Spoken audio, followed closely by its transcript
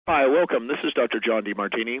Hi, welcome. This is Dr. John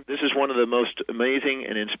DeMartini. This is one of the most amazing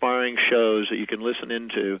and inspiring shows that you can listen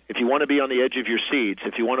into. If you want to be on the edge of your seats,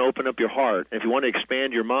 if you want to open up your heart, if you want to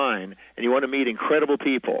expand your mind, and you want to meet incredible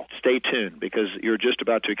people, stay tuned because you're just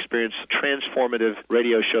about to experience a transformative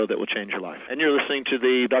radio show that will change your life. And you're listening to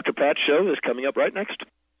the Dr. Pat Show that's coming up right next.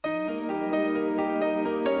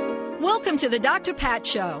 Welcome to the Dr. Pat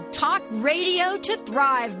Show. Talk radio to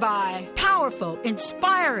thrive by. Powerful,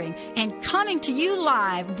 inspiring, and coming to you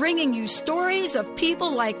live, bringing you stories of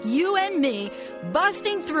people like you and me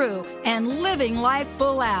busting through and living life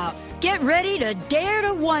full out. Get ready to dare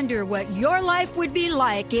to wonder what your life would be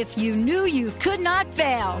like if you knew you could not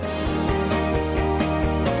fail.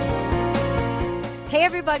 Hey,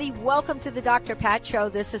 everybody. Welcome to the Dr. Pat Show.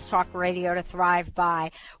 This is Talk Radio to Thrive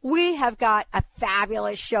By. We have got a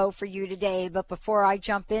fabulous show for you today, but before I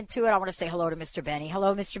jump into it, I want to say hello to Mr. Benny.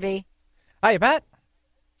 Hello, Mr. B. Hi, Pat.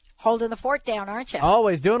 Holding the fort down, aren't you?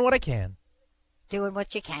 Always doing what I can. Doing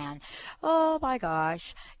what you can. Oh, my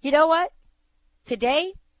gosh. You know what?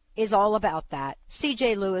 Today is all about that.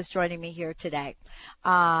 C.J. Liu is joining me here today,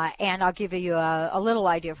 and I'll give you a little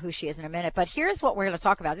idea of who she is in a minute. But here's what we're going to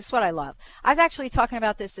talk about. This is what I love. I was actually talking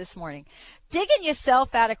about this morning. Digging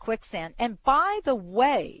yourself out of quicksand. And by the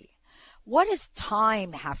way, what does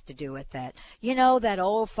time have to do with it? You know, that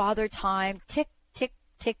old Father Time, tick, tick,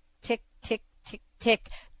 tick, tick, tick, tick, tick.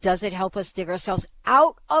 Does it help us dig ourselves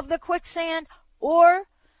out of the quicksand, or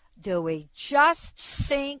do we just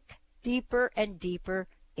sink deeper and deeper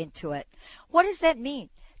into it? What does that mean?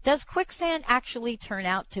 Does quicksand actually turn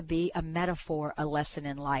out to be a metaphor, a lesson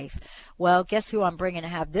in life? Well, guess who I'm bringing to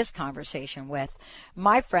have this conversation with?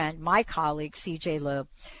 My friend, my colleague, C.J. Liu.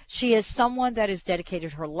 She is someone that has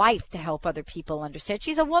dedicated her life to help other people understand.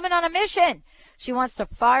 She's a woman on a mission. She wants to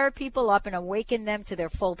fire people up and awaken them to their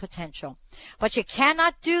full potential. But you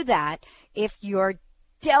cannot do that if you're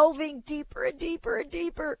delving deeper and deeper and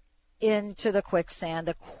deeper into the quicksand,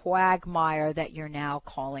 the quagmire that you're now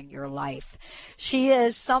calling your life. She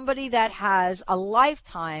is somebody that has a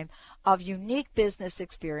lifetime of unique business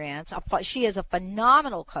experience. She is a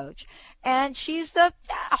phenomenal coach, and she's the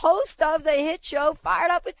host of the hit show Fired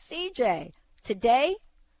Up with CJ. Today,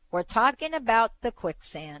 we're talking about the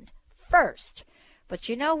quicksand first. But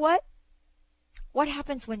you know what? What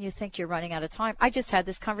happens when you think you're running out of time? I just had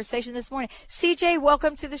this conversation this morning. CJ,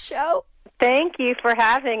 welcome to the show. Thank you for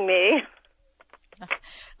having me.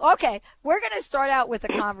 Okay, we're going to start out with a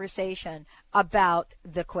conversation about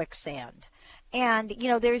the quicksand. And, you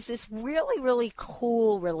know, there's this really, really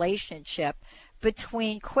cool relationship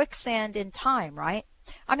between quicksand and time, right?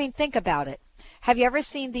 I mean, think about it. Have you ever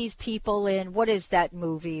seen these people in, what is that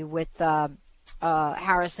movie with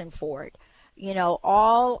Harrison Ford? You know,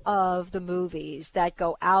 all of the movies that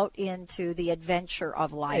go out into the adventure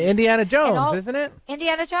of life. Indiana Jones, isn't it?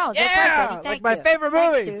 Indiana Jones. Yeah, that's right, Benny. Thank my you. favorite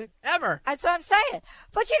Thanks, movies dude. ever. That's what I'm saying.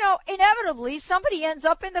 But, you know, inevitably, somebody ends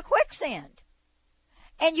up in the quicksand.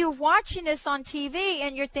 And you're watching this on TV,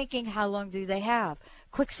 and you're thinking, how long do they have?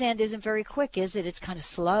 Quicksand isn't very quick, is it? It's kind of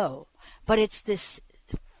slow. But it's this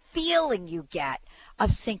feeling you get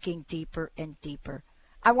of sinking deeper and deeper.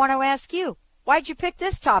 I want to ask you, why'd you pick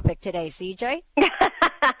this topic today, CJ?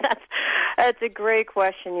 That's a great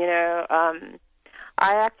question. You know,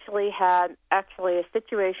 I actually had a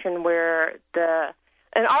situation where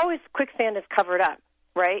and always quicksand is covered up,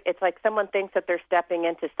 right? It's like someone thinks that they're stepping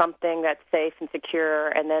into something that's safe and secure,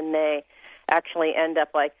 and then they actually end up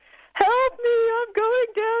like, help me, I'm going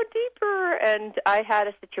down deeper. And I had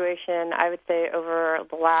a situation, I would say, over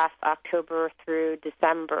the last October through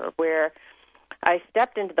December where I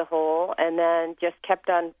stepped into the hole and then just kept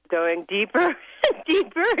on going deeper and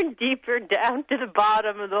deeper and deeper down to the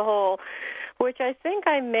bottom of the hole, which I think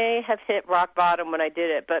I may have hit rock bottom when I did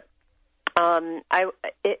it. But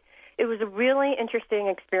it was a really interesting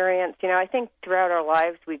experience. You know, I think throughout our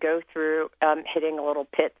lives we go through hitting little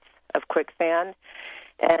pits of quicksand.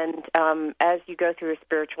 And as you go through a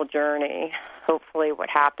spiritual journey, hopefully what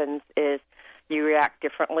happens is you react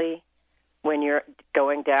differently when you're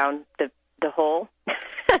going down the hole.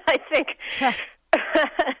 I think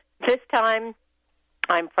this time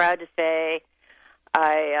I'm proud to say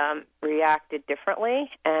I reacted differently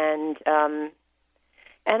and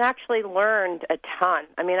actually learned a ton.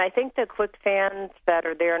 I mean, I think the quicksands that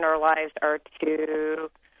are there in our lives are to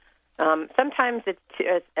sometimes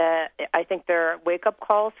I think they're wake-up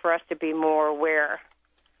calls for us to be more aware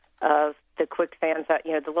of the quicksands that,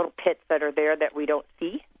 you know, the little pits that are there that we don't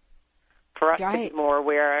see, for us to be more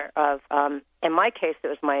aware of. In my case, it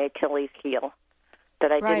was my Achilles heel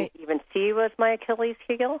that I didn't even see was my Achilles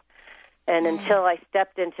heel. And until I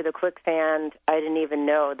stepped into the quicksand, I didn't even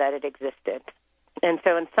know that it existed. And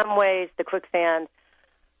so in some ways, the quicksand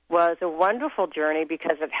was a wonderful journey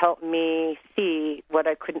because it helped me see what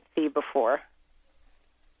I couldn't see before.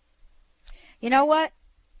 You know what?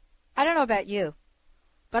 I don't know about you,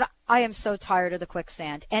 but I am so tired of the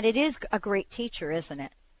quicksand. And it is a great teacher, isn't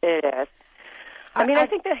it? It is. I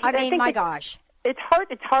think my gosh. It's hard.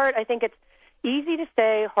 It's hard. I think it's easy to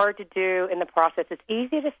say, hard to do in the process. It's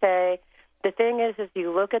easy to say. The thing is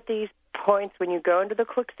you look at these points when you go into the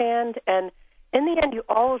quicksand, and in the end, you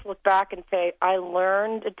always look back and say, I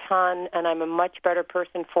learned a ton, and I'm a much better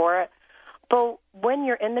person for it. But when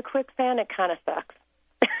you're in the quicksand, it kind of sucks.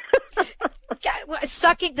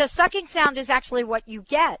 The sucking sound is actually what you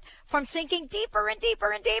get from sinking deeper and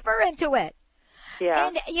deeper and deeper into it. Yeah.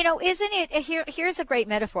 And, isn't it, here's a great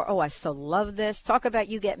metaphor. Oh, I so love this. Talk about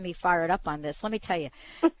you getting me fired up on this. Let me tell you.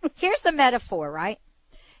 Here's the metaphor, right?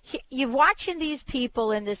 You're watching these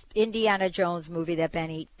people in this Indiana Jones movie that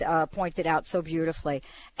Benny pointed out so beautifully,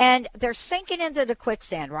 and they're sinking into the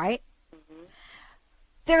quicksand, right? Mm-hmm.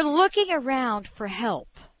 They're looking around for help.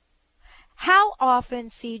 How often,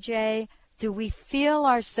 CJ, do we feel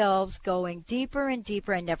ourselves going deeper and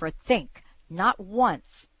deeper and never think, not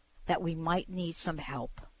once, that we might need some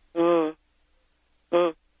help?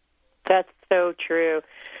 That's so true.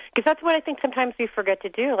 Because that's what I think sometimes we forget to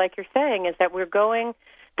do, like you're saying, is that we're going,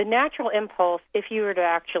 the natural impulse, if you were to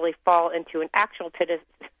actually fall into an actual pit,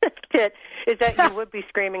 is that you would be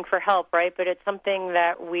screaming for help, right? But it's something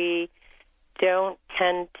that we don't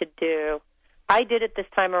tend to do. I did it this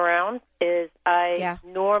time around, is I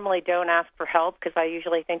normally don't ask for help because I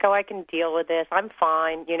usually think, I can deal with this. I'm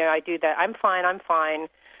fine. I do that. I'm fine.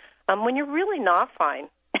 When you're really not fine.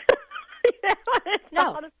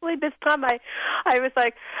 No. Honestly, this time I was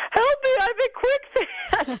like, help me, I'm in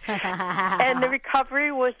quicksand. And the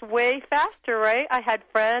recovery was way faster, right? I had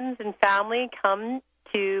friends and family come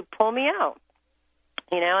to pull me out.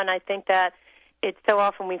 And I think that it's so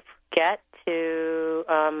often we forget to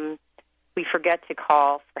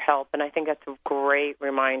call for help, and I think that's a great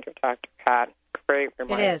reminder, Dr. Pat. Great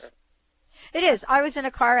reminder. It is. I was in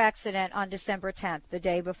a car accident on December 10th, the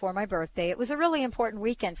day before my birthday. It was a really important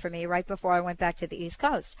weekend for me right before I went back to the East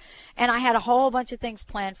Coast. And I had a whole bunch of things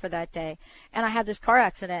planned for that day. And I had this car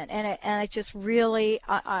accident, and it just really,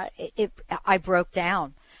 I broke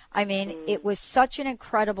down. I mean, it was such an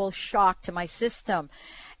incredible shock to my system.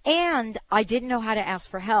 And I didn't know how to ask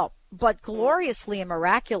for help. But gloriously and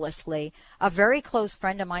miraculously, a very close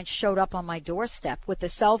friend of mine showed up on my doorstep with a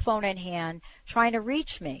cell phone in hand trying to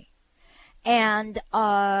reach me. And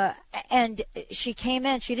she came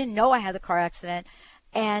in. She didn't know I had the car accident.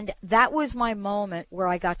 And that was my moment where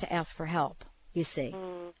I got to ask for help, you see.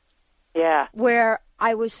 Yeah. Where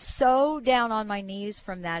I was so down on my knees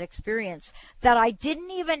from that experience that I didn't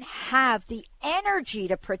even have the energy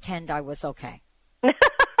to pretend I was okay.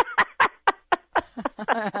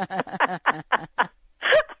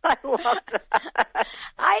 I love that.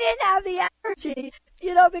 I didn't have the energy,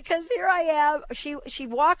 because here I am. She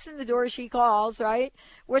walks in the door, she calls, right?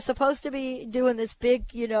 We're supposed to be doing this big,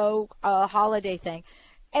 holiday thing.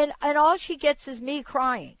 And all she gets is me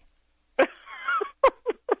crying.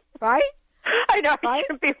 Right? I know, right? I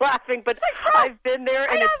shouldn't be laughing, but I've been there,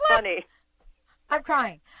 and it's funny. I'm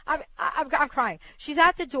crying. I'm crying. She's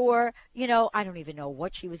at the door. I don't even know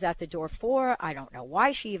what she was at the door for. I don't know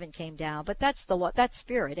why she even came down, but that's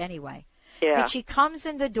spirit anyway. Yeah. And she comes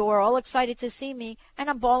in the door all excited to see me, and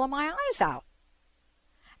I'm bawling my eyes out.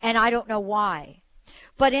 And I don't know why.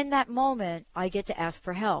 But in that moment, I get to ask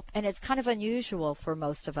for help. And it's kind of unusual for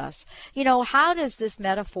most of us. How does this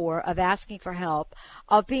metaphor of asking for help,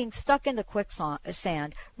 of being stuck in the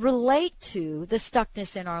quicksand, relate to the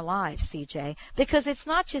stuckness in our lives, CJ? Because it's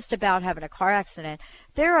not just about having a car accident.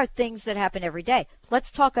 There are things that happen every day.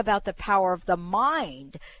 Let's talk about the power of the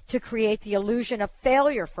mind to create the illusion of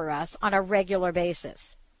failure for us on a regular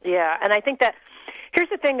basis. Yeah, and I think that here's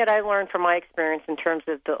the thing that I learned from my experience in terms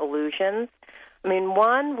of the illusions. I mean,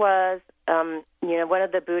 one was, one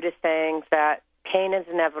of the Buddhist sayings that pain is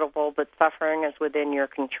inevitable, but suffering is within your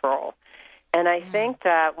control. And I think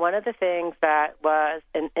that one of the things that was,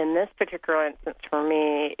 in this particular instance for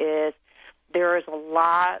me, is there is a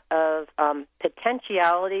lot of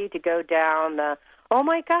potentiality to go down the, oh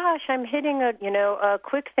my gosh, I'm hitting a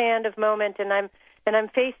quicksand of moment, and I'm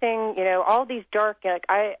facing, all these dark,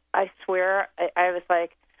 I swear, I was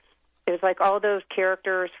like, it was like all those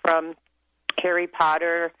characters from Harry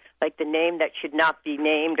Potter, like the name that should not be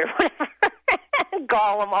named or whatever,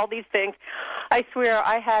 Gollum, all these things. I swear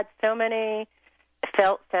I had so many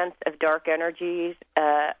felt sense of dark energies,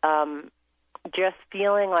 just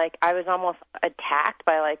feeling like I was almost attacked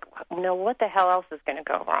by what the hell else is going to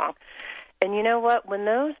go wrong? And you know what? When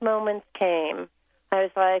those moments came, I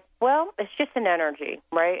was like, well, it's just an energy,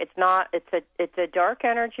 right? It's a dark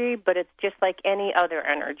energy, but it's just like any other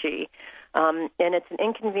energy. And it's an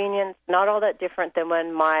inconvenience, not all that different than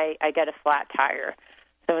when I get a flat tire.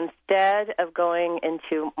 So instead of going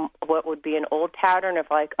into what would be an old pattern of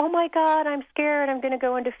like, oh, my God, I'm scared, I'm going to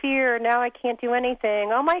go into fear, now I can't do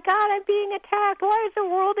anything, oh, my God, I'm being attacked, why is the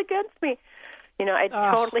world against me? I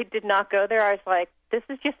totally did not go there. I was like, this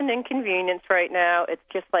is just an inconvenience right now. It's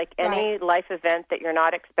just like any life event that you're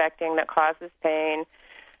not expecting that causes pain.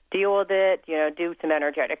 Deal with it, do some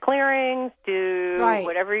energetic clearings, do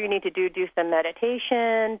whatever you need to do some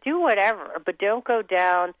meditation, do whatever, but don't go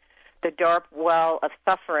down the dark well of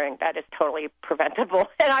suffering that is totally preventable.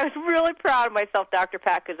 And I was really proud of myself, Dr.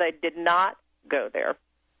 Pat, because I did not go there.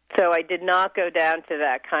 So I did not go down to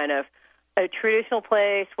that kind of a traditional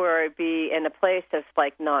place where I'd be in a place of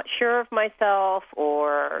like not sure of myself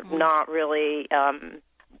or not really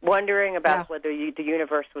wondering about whether the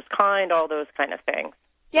universe was kind, all those kind of things.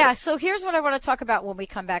 Yeah, so here's what I want to talk about when we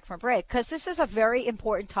come back from break, because this is a very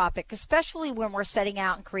important topic, especially when we're setting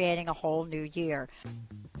out and creating a whole new year.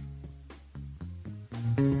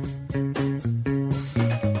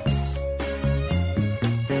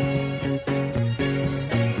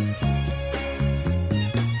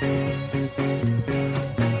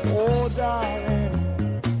 Oh,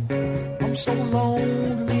 darling, I'm so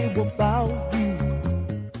lonely without you.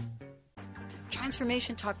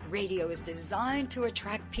 Transformation Talk Radio is designed to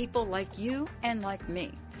attract people like you and like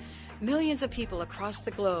me. Millions of people across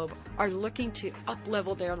the globe are looking to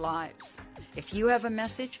up-level their lives. If you have a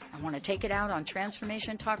message and want to take it out on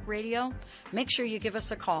Transformation Talk Radio, make sure you give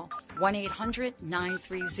us a call,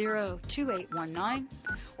 1-800-930-2819,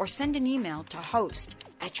 or send an email to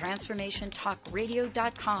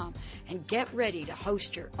host@transformationtalkradio.com and get ready to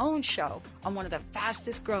host your own show on one of the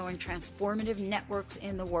fastest growing transformative networks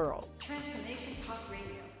in the world. Transformation Talk Radio.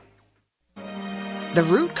 The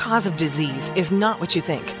root cause of disease is not what you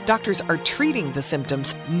think. Doctors are treating the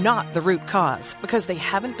symptoms, not the root cause, because they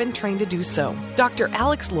haven't been trained to do so. Dr.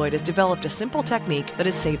 Alex Lloyd has developed a simple technique that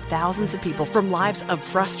has saved thousands of people from lives of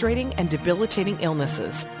frustrating and debilitating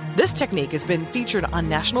illnesses. This technique has been featured on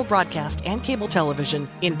national broadcast and cable television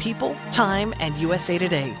in People, Time, and USA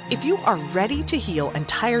Today. If you are ready to heal and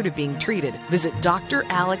tired of being treated, visit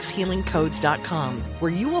dralexhealingcodes.com,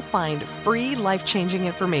 where you will find free life-changing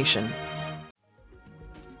information.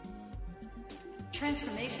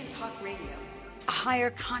 Transformation Talk Radio, a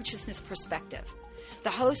higher consciousness perspective.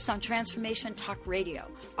 The hosts on Transformation Talk Radio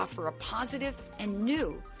offer a positive and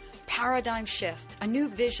new paradigm shift, a new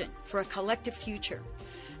vision for a collective future.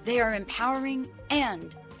 They are empowering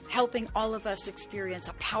and helping all of us experience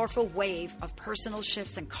a powerful wave of personal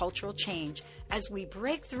shifts and cultural change as we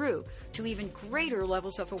break through to even greater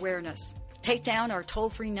levels of awareness. Take down our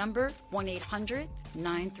toll-free number,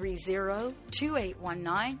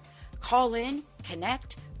 1-800-930-2819. Call in,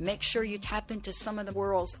 connect, make sure you tap into some of the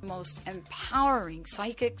world's most empowering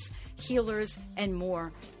psychics, healers, and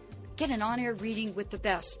more. Get an on-air reading with the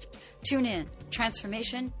best. Tune in,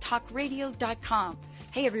 transformationtalkradio.com.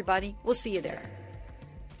 Hey, everybody, we'll see you there.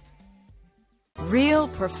 Real,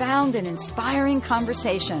 profound, and inspiring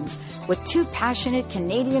conversations with two passionate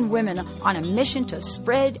Canadian women on a mission to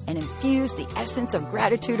spread and infuse the essence of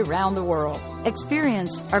gratitude around the world.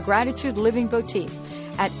 Experience our Gratitude Living Boutique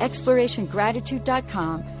at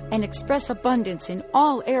explorationgratitude.com and express abundance in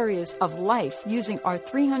all areas of life using our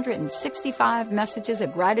 365 messages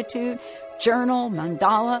of gratitude, journal,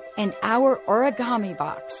 mandala, and our origami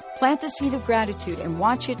box. Plant the seed of gratitude and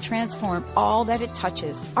watch it transform all that it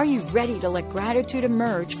touches. Are you ready to let gratitude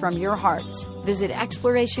emerge from your hearts? Visit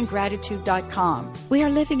explorationgratitude.com. We are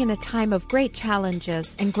living in a time of great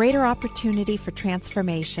challenges and greater opportunity for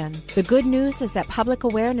transformation. The good news is that public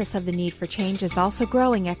awareness of the need for change is also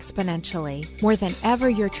growing exponentially. More than ever,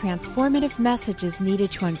 your transformative message is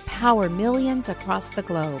needed to empower millions across the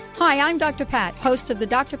globe. Hi, I'm Dr. Pat, host of The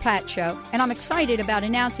Dr. Pat Show, and I'm excited about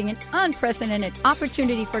announcing an unprecedented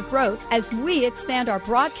opportunity for growth as we expand our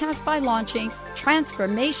broadcast by launching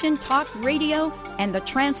Transformation Talk Radio and the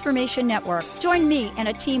Transformation Network. Join me and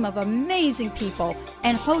a team of amazing people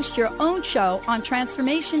and host your own show on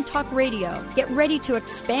Transformation Talk Radio. Get ready to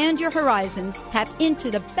expand your horizons, tap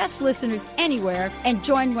into the best listeners anywhere, and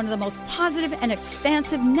join one of the most positive and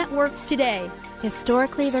expansive networks today.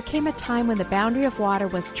 Historically, there came a time when the boundary of water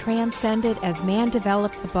was transcended as man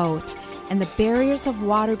developed the boat. and the barriers of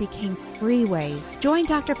water became freeways. Join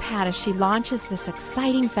Dr. Pat as she launches this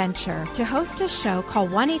exciting venture. To host a show, call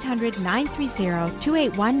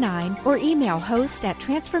 1-800-930-2819 or email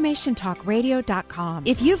host@transformationtalkradio.com.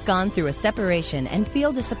 If you've gone through a separation and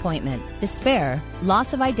feel disappointment, despair,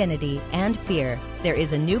 loss of identity, and fear, there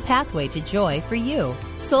is a new pathway to joy for you.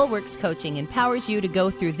 Soulworks Coaching empowers you to go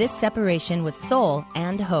through this separation with soul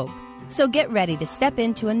and hope. So get ready to step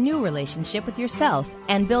into a new relationship with yourself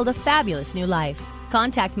and build a fabulous new life.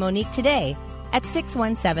 Contact Monique today at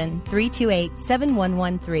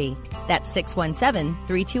 617-328-7113. That's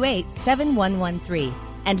 617-328-7113.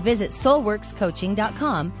 And visit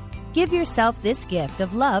soulworkscoaching.com. Give yourself this gift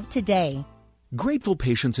of love today. Grateful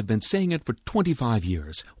patients have been saying it for 25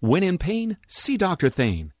 years. When in pain, see Dr.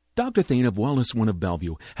 Thane. Dr. Thane of Wellness One of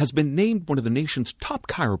Bellevue has been named one of the nation's top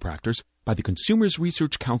chiropractors by the Consumers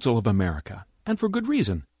Research Council of America, and for good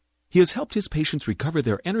reason. He has helped his patients recover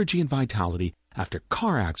their energy and vitality after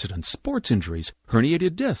car accidents, sports injuries,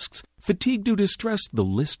 herniated discs, fatigue due to stress, the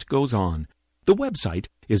list goes on. The website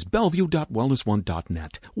is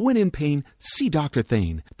bellevue.wellness1.net. When in pain, see Dr.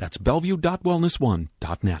 Thane. That's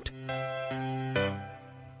bellevue.wellness1.net.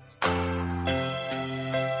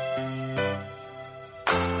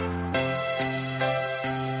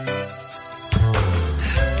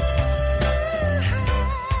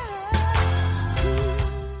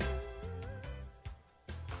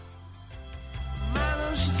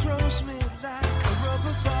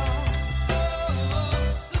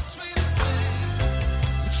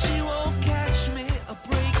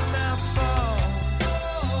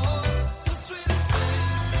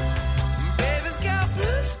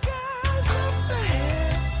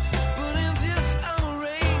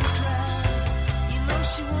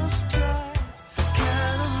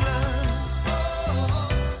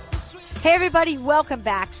 Hey, everybody, welcome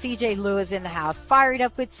back. CJ Lewis in the house. Fired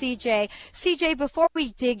up with CJ. CJ, before we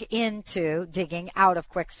dig into digging out of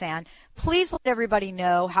quicksand, please let everybody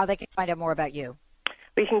know how they can find out more about you.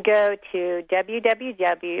 We can go to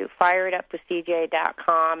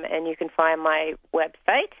www.firedupwithcj.com, and you can find my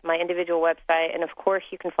website, my individual website, and, of course,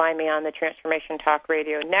 you can find me on the Transformation Talk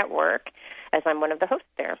Radio Network, as I'm one of the hosts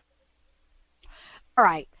there. All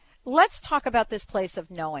right. Let's talk about this place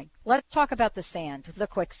of knowing. Let's talk about the sand, the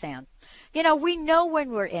quicksand. You know, we know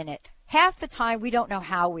when we're in it. Half the time, we don't know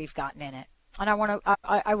how we've gotten in it. And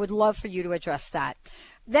I would love for you to address that.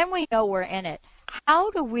 Then we know we're in it.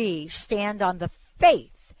 How do we stand on the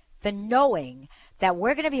faith, the knowing that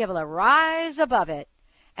we're going to be able to rise above it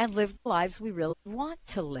and live the lives we really want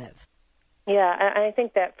to live? Yeah, I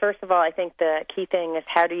think that, first of all, I think the key thing is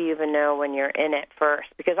how do you even know when you're in it first?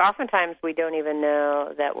 Because oftentimes we don't even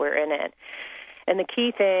know that we're in it. And the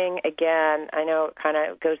key thing, again, I know it kind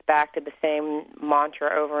of goes back to the same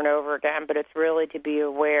mantra over and over again, but it's really to be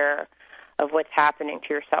aware of what's happening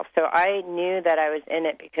to yourself. So I knew that I was in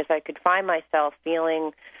it because I could find myself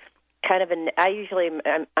feeling kind of I'm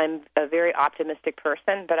a very optimistic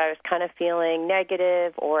person, but I was kind of feeling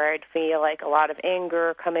negative, or I'd feel like a lot of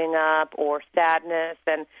anger coming up or sadness,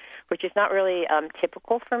 and which is not really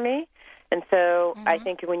typical for me. And so I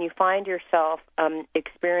think when you find yourself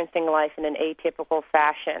experiencing life in an atypical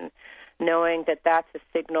fashion, knowing that that's a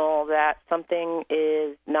signal that something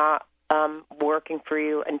is not working for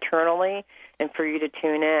you internally and for you to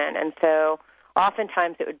tune in. And so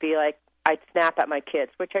oftentimes it would be like, I'd snap at my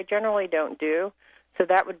kids, which I generally don't do. So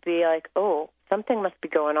that would be like, oh, something must be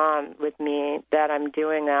going on with me that I'm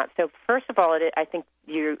doing that. So first of all, I think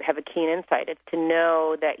you have a keen insight. It's to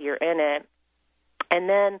know that you're in it. And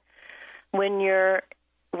then when you're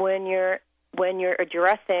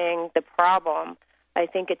addressing the problem, I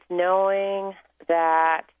think it's knowing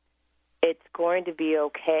that it's going to be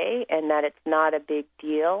okay and that it's not a big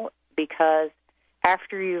deal, because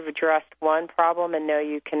after you've addressed one problem and know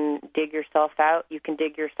you can dig yourself out, you can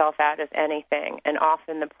dig yourself out of anything. And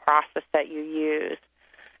often the process that you use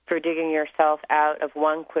for digging yourself out of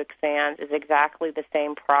one quicksand is exactly the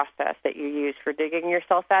same process that you use for digging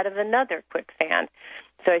yourself out of another quicksand.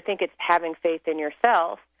 So I think it's having faith in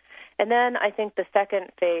yourself. And then I think the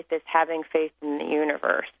second faith is having faith in the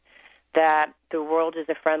universe, that the world is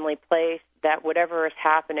a friendly place, that whatever is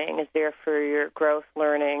happening is there for your growth,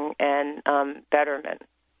 learning, and betterment.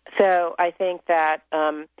 So I think that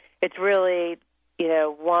it's really,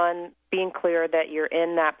 one, being clear that you're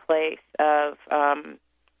in that place of,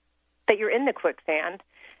 that you're in the quicksand,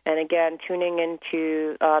 and again, tuning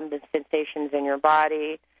into the sensations in your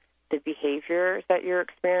body, the behaviors that you're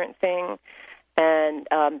experiencing, and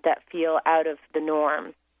that feel out of the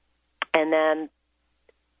norm. And then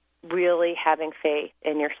really having faith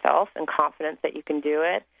in yourself and confidence that you can do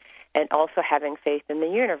it, and also having faith in the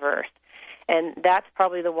universe. And that's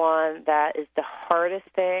probably the one that is the hardest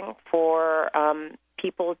thing for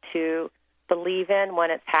people to believe in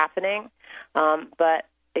when it's happening. But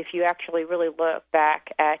if you actually really look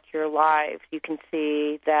back at your lives, you can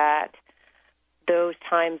see that those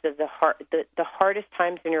times of the hardest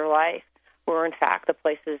times in your life were, in fact, the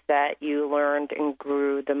places that you learned and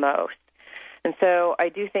grew the most. And so I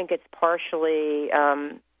do think it's partially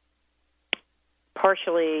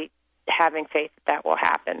having faith that will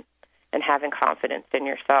happen and having confidence in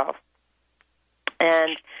yourself.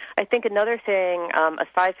 And I think another thing,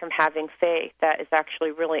 aside from having faith, that is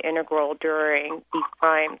actually really integral during these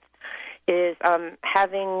times is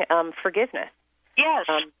having forgiveness. Yes.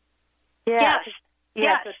 Yes.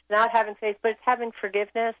 Yes. It's not having faith, but it's having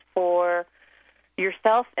forgiveness for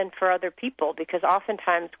yourself and for other people, because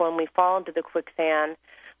oftentimes when we fall into the quicksand,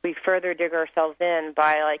 we further dig ourselves in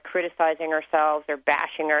by, like, criticizing ourselves or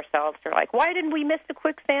bashing ourselves, or like, why didn't we miss the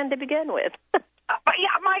quicksand to begin with? But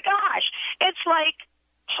yeah, my gosh, it's like,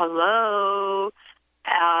 hello,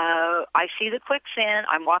 I see the quicksand.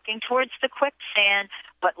 I'm walking towards the quicksand,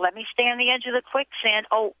 but let me stay on the edge of the quicksand.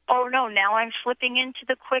 Oh no, now I'm slipping into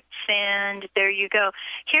the quicksand. There you go.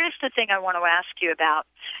 Here's the thing I want to ask you about.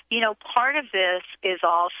 You know, part of this is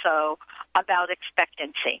also about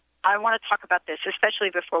expectancy. I want to talk about this,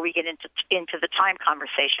 especially before we get into the time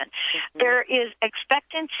conversation. Mm-hmm. There is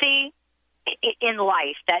expectancy in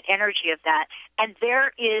life, that energy of that, and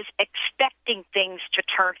there is expecting things to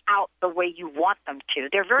turn out the way you want them to.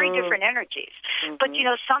 They're very different energies. Mm-hmm. But, you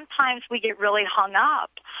know, sometimes we get really hung up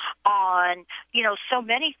on, you know, so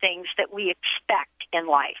many things that we expect in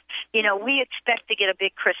life. You know, we expect to get a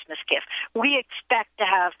big Christmas gift. We expect to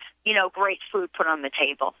have, you know, great food put on the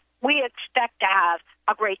table. We expect to have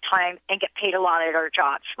a great time and get paid a lot at our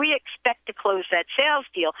jobs. We expect to close that sales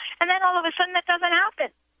deal. And then all of a sudden that doesn't happen.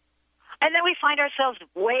 And then we find ourselves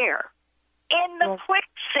where? In the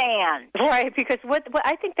quicksand. Right, because what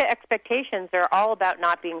I think the expectations are all about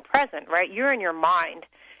not being present, right? You're in your mind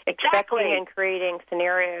expecting and creating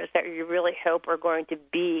scenarios that you really hope are going to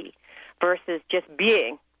be versus just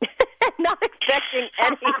being, not expecting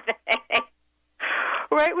anything.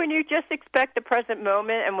 Right, when you just expect the present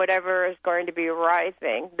moment and whatever is going to be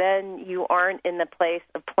arising, then you aren't in the place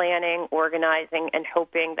of planning, organizing, and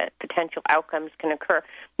hoping that potential outcomes can occur.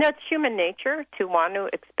 Now, it's human nature to want to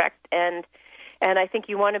expect, and I think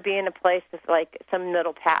you want to be in a place of, like, some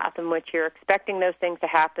middle path in which you're expecting those things to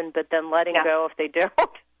happen, but then letting go if they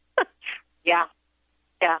don't. Yeah.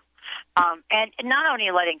 And not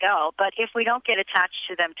only letting go, but if we don't get attached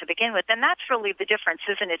to them to begin with, then that's really the difference,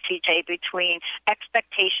 isn't it, CJ, between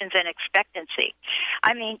expectations and expectancy.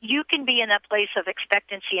 I mean, you can be in that place of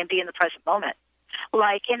expectancy and be in the present moment.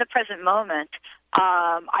 Like, in the present moment,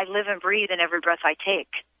 I live and breathe in every breath I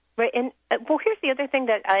take. Right, and well, here's the other thing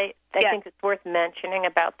that I think is worth mentioning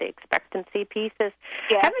about the expectancy piece is,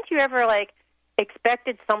 haven't you ever, like,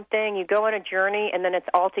 expected something, you go on a journey, and then it's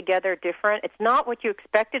altogether different? It's not what you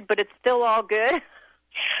expected, but it's still all good.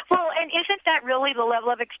 Well, and isn't that really the level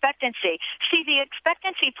of expectancy? See, the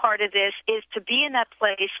expectancy part of this is to be in that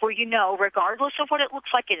place where you know, regardless of what it looks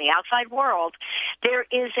like in the outside world, there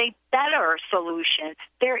is a better solution.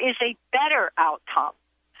 There is a better outcome.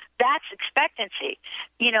 That's expectancy.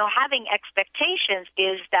 You know, having expectations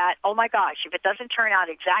is that, oh my gosh, if it doesn't turn out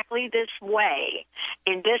exactly this way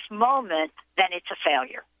in this moment, then it's a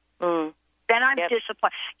failure. Then I'm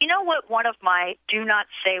disappointed. You know what one of my do not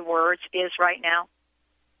say words is right now?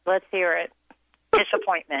 Let's hear it.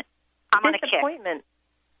 Disappointment. I'm on a kick. Disappointment.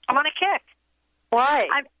 I'm on a kick. Why?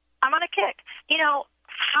 I'm on a kick. You know,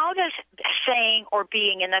 how does saying or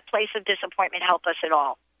being in that place of disappointment help us at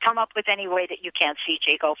all? Come up with any way that you can,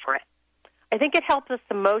 CJ. Go for it. I think it helps us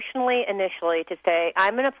emotionally initially to say,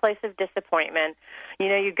 I'm in a place of disappointment. You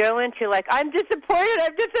know, you go into, like, I'm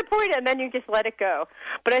disappointed, and then you just let it go.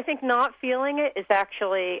 But I think not feeling it is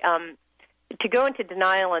actually, to go into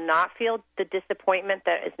denial and not feel the disappointment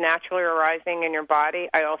that is naturally arising in your body,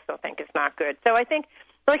 I also think is not good. So I think,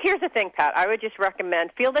 like, here's the thing, Pat. I would just recommend,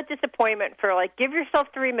 feel that disappointment for, like, give yourself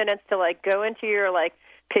 3 minutes to, like, go into your, like,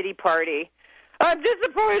 pity party. I'm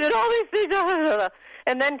disappointed, all these things,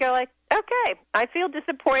 and then go like, okay, I feel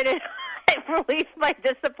disappointed. I've released my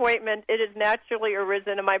disappointment. It has naturally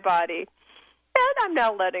arisen in my body, and I'm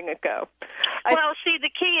now letting it go. Well, see, the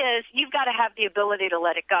key is you've got to have the ability to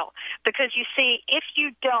let it go, because, you see, if you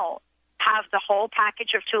don't have the whole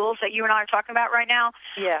package of tools that you and I are talking about right now,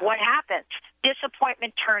 what happens?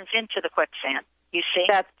 Disappointment turns into the quicksand, you see?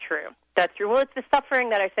 That's true. Well, it's the suffering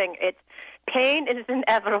that I think it's pain is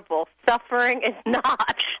inevitable. Suffering is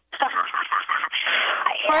not.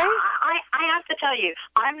 I have to tell you,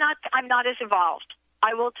 I'm not as evolved.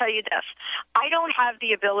 I will tell you this. I don't have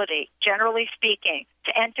the ability, generally speaking,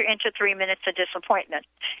 to enter into 3 minutes of disappointment.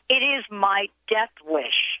 It is my death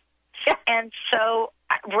wish. And so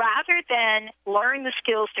rather than learn the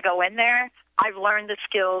skills to go in there, I've learned the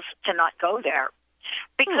skills to not go there.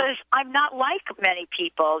 Because I'm not like many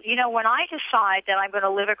people. You know, when I decide that I'm going to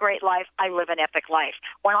live a great life, I live an epic life.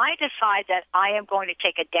 When I decide that I am going to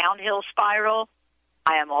take a downhill spiral,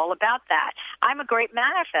 I am all about that. I'm a great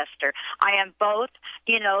manifester. I am both,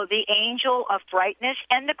 you know, the angel of brightness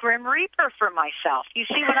and the grim reaper for myself. You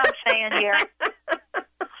see what I'm saying here?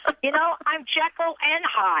 You know, I'm Jekyll and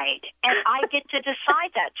Hyde, and I get to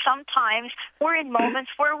decide that. Sometimes we're in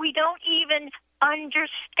moments where we don't even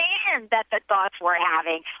understand that the thoughts we're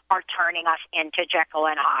having are turning us into Jekyll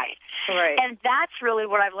and Hyde. Right. And that's really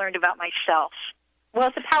what I've learned about myself. Well,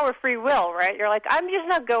 it's the power of free will, right? You're like, I'm just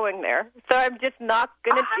not going there, so I'm just not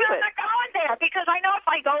going to do it. I'm not going there because I know if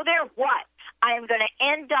I go there, what? I am going to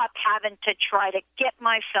end up having to try to get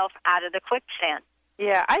myself out of the quicksand.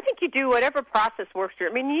 Yeah, I think you do whatever process works for you.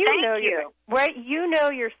 I mean, you know right? You know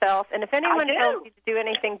yourself, and if anyone tells you to do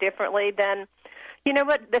anything differently, then you know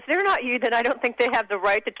what? If they're not you, then I don't think they have the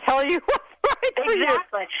right to tell you what's right for you.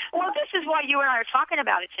 Exactly. Well, this is why you and I are talking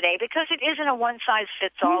about it today, because it isn't a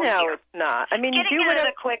one-size-fits-all. No, here. it's not. I mean, getting into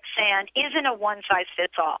the quicksand isn't a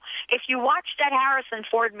one-size-fits-all. If you watch that Harrison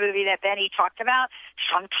Ford movie that Benny talked about,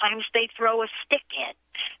 sometimes they throw a stick in.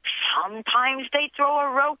 Sometimes they throw a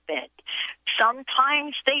rope in.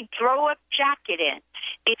 Sometimes they throw a jacket in.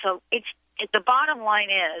 The bottom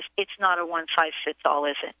line is, it's not a one-size-fits-all,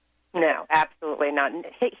 is it? No, absolutely not.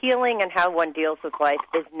 Healing and how one deals with life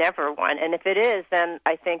is never one. And if it is, then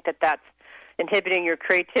I think that that's inhibiting your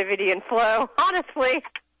creativity and flow, honestly,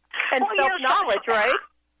 and self-knowledge, right?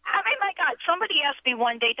 I mean, my God, somebody asked me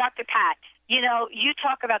one day, Dr. Pat, you know, you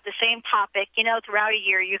talk about the same topic, you know, throughout a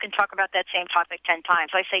year, you can talk about that same topic 10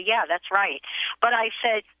 times. I say, yeah, that's right. But I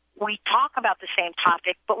said, we talk about the same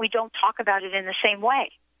topic, but we don't talk about it in the same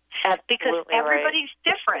way. Absolutely, because everybody's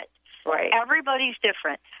different. Right. Everybody's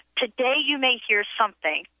different. Today you may hear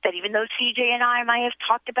something that even though CJ and I might have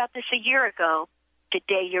talked about this a year ago,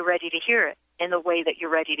 today you're ready to hear it in the way that you're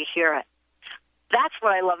ready to hear it. That's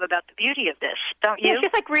what I love about the beauty of this, don't you? Yeah, it's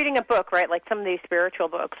just like reading a book, right? Like some of these spiritual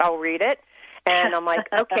books. I'll read it, and I'm like,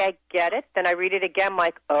 okay, I get it. Then I read it again, I'm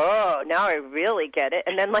like, oh, now I really get it.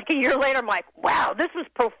 And then like a year later, I'm like, wow, this is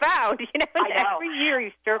profound. You know, and every year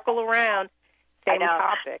you circle around, same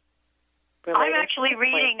topic. I'm actually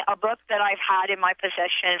reading a book that I've had in my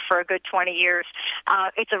possession for a good 20 years.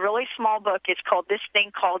 It's a really small book. It's called This Thing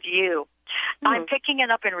Called You. I'm picking it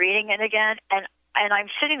up and reading it again, and I'm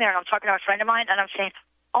sitting there and I'm talking to a friend of mine, and I'm saying,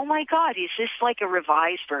 oh, my God, is this like a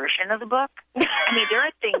revised version of the book? I mean, there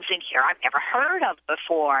are things in here I've never heard of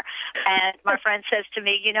before. And my friend says to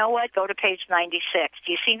me, you know what, go to page 96.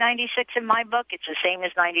 Do you see 96 in my book? It's the same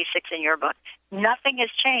as 96 in your book. Nothing has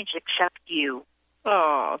changed except you.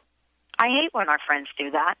 Oh, I hate when our friends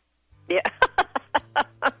do that. Yeah.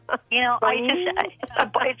 You know,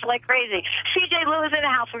 it's like crazy. CJ Lou is in the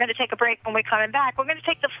house. We're going to take a break. When we're coming back, we're going to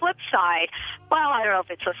take the flip side. Well, I don't know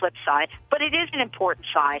if it's the flip side, but it is an important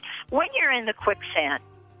side. When you're in the quicksand,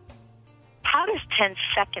 how does 10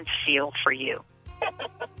 seconds feel for you?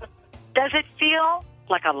 Does it feel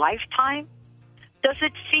like a lifetime? Does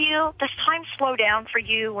time slow down for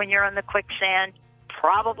you when you're in the quicksand?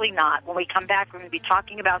 Probably not. When we come back, we're going to be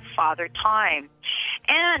talking about Father Time.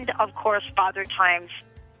 And, of course, Father Time's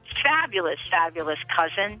fabulous, fabulous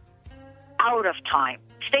cousin, Out of Time.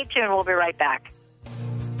 Stay tuned. We'll be right back.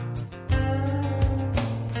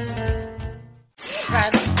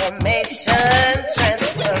 Transformation,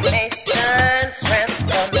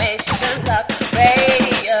 talk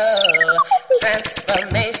radio.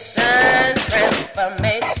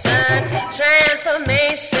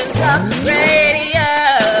 Transformation, talk radio.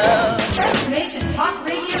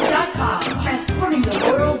 TransformationTalkRadio.com. Transforming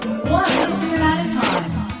the world one listener at a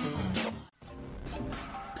time.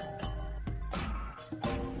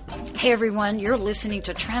 Hey everyone, you're listening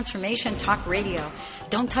to Transformation Talk Radio.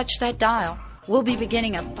 Don't touch that dial. We'll be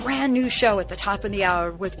beginning a brand new show at the top of the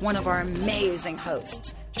hour with one of our amazing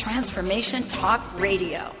hosts. Transformation Talk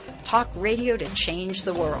Radio. Talk radio to change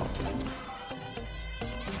the world.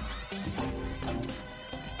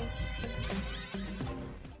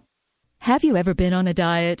 Have you ever been on a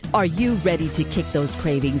diet? Are you ready to kick those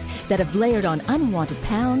cravings that have layered on unwanted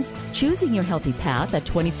pounds? Choosing Your Healthy Path, a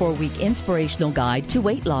 24-week inspirational guide to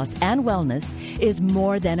weight loss and wellness, is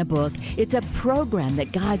more than a book. It's a program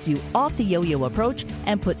that guides you off the yo-yo approach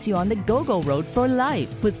and puts you on the go-go road for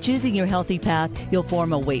life. With Choosing Your Healthy Path, you'll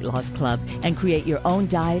form a weight loss club and create your own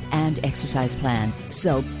diet and exercise plan.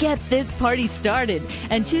 So get this party started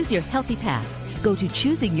and choose your healthy path. Go to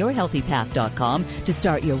choosingyourhealthypath.com to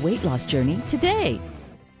start your weight loss journey today.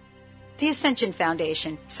 The Ascension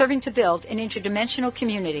Foundation, serving to build an interdimensional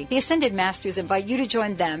community. The Ascended Masters invite you to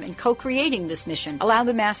join them in co-creating this mission. Allow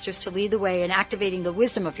the Masters to lead the way in activating the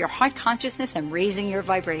wisdom of your heart consciousness and raising your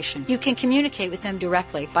vibration. You can communicate with them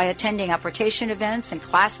directly by attending apportation events and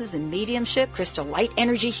classes in mediumship, crystal light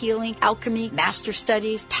energy healing, alchemy, master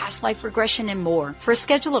studies, past life regression, and more. For a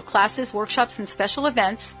schedule of classes, workshops, and special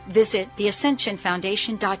events, visit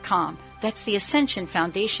theascensionfoundation.com. That's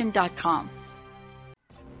theascensionfoundation.com.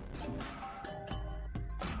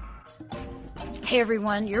 Hey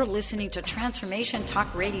everyone, you're listening to Transformation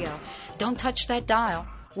Talk Radio. Don't touch that dial.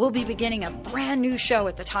 We'll be beginning a brand new show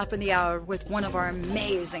at the top of the hour with one of our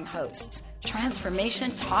amazing hosts.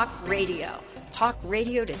 Transformation Talk Radio. Talk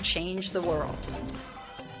radio to change the world.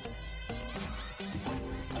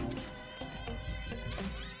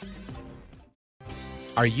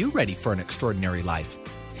 Are you ready for an extraordinary life?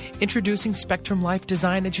 Introducing Spectrum Life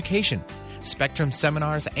Design Education. Spectrum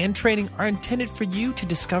seminars and training are intended for you to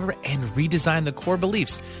discover and redesign the core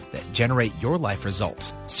beliefs that generate your life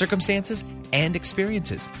results, circumstances, and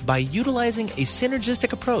experiences by utilizing a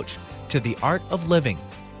synergistic approach to the art of living.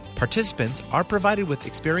 Participants are provided with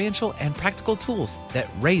experiential and practical tools that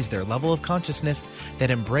raise their level of consciousness that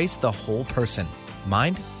embrace the whole person,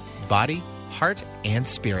 mind, body, heart, and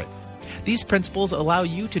spirit. These principles allow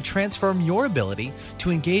you to transform your ability to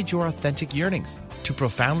engage your authentic yearnings, to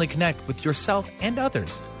profoundly connect with yourself and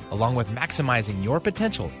others, along with maximizing your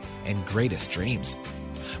potential and greatest dreams.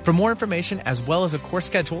 For more information as well as a course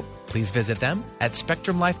schedule, please visit them at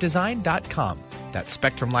SpectrumLifeDesign.com. That's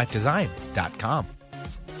SpectrumLifeDesign.com.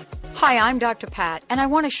 Hi, I'm Dr. Pat, and I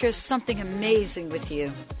want to share something amazing with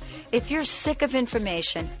you. If you're sick of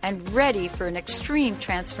information and ready for an extreme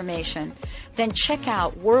transformation, then check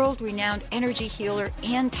out world-renowned energy healer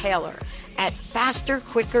Ann Taylor at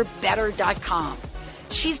FasterQuickerBetter.com.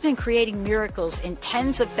 She's been creating miracles in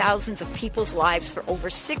tens of thousands of people's lives for over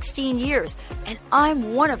 16 years, and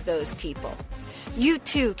I'm one of those people. You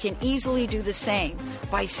too can easily do the same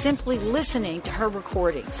by simply listening to her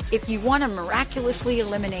recordings. If you want to miraculously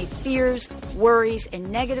eliminate fears, worries,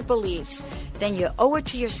 and negative beliefs, then you owe it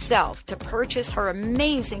to yourself to purchase her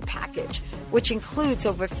amazing package, which includes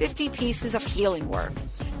over 50 pieces of healing work.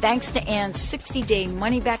 Thanks to Ann's 60-day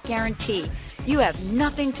money-back guarantee, you have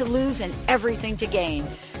nothing to lose and everything to gain.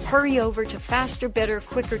 Hurry over to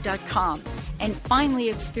fasterbetterquicker.com and finally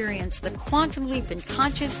experience the quantum leap in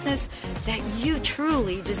consciousness that you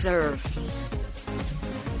truly deserve.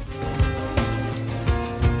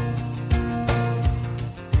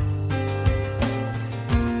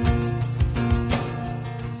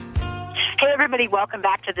 Hey everybody, welcome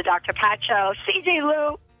back to the Dr. Pat Show. CJ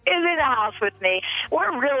Lou is in the house with me.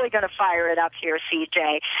 We're really going to fire it up here,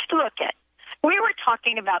 CJ. Look it. We were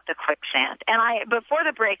talking about the quicksand, and before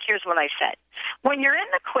the break, here's what I said. When you're in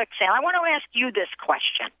the quicksand, I want to ask you this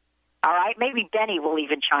question, all right? Maybe Benny will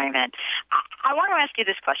even chime in. I want to ask you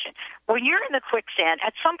this question. When you're in the quicksand,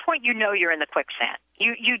 at some point you know you're in the quicksand.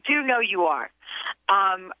 You do know you are.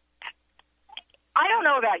 I don't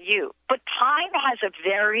know about you, but time has a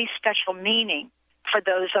very special meaning for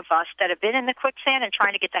those of us that have been in the quicksand and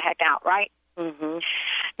trying to get the heck out, right? Mm-hmm.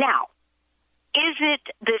 Now, is it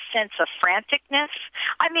this sense of franticness?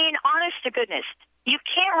 I mean, honest to goodness, you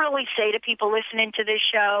can't really say to people listening to this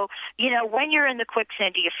show, you know, when you're in the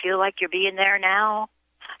quicksand, do you feel like you're being there now?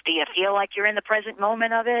 Do you feel like you're in the present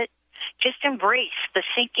moment of it? Just embrace the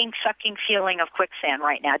sinking, sucking feeling of quicksand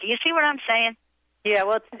right now. Do you see what I'm saying? Yeah,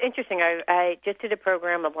 well, it's interesting. I just did a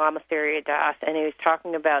program of Lama Surya Das, and he was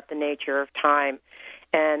talking about the nature of time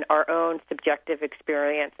and our own subjective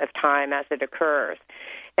experience of time as it occurs.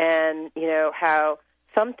 And, you know, how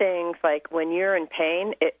some things, like when you're in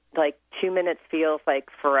pain, it like 2 minutes feels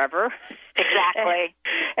like forever. Exactly.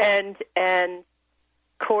 and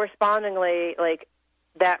correspondingly, like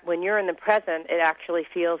that when you're in the present, it actually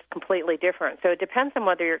feels completely different. So it depends on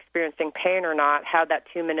whether you're experiencing pain or not, how that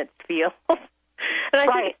 2 minutes feels. And I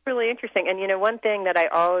think it's really interesting. And, you know, one thing that I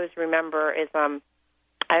always remember is I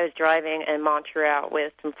was driving in Montreal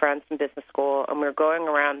with some friends from business school, and we were going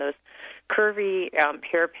around those curvy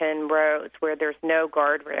hairpin roads where there's no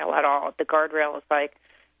guardrail at all. The guardrail is like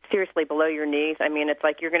seriously below your knees. I mean, it's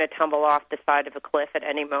like you're going to tumble off the side of a cliff at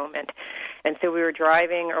any moment. And so we were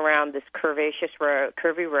driving around this curvy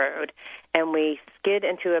road, and we skid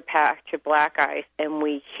into a patch of black ice, and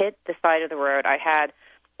we hit the side of the road. I had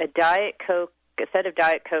a set of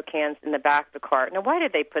Diet Coke cans in the back of the car. Now, why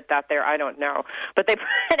did they put that there? I don't know. But it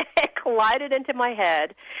collided into my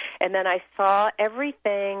head, and then I saw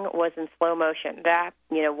everything was in slow motion. That,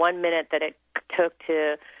 1 minute that it took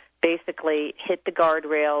to basically hit the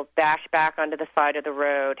guardrail, dash back onto the side of the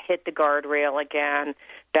road, hit the guardrail again,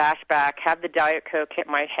 dash back, have the Diet Coke hit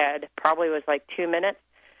my head. Probably was like 2 minutes,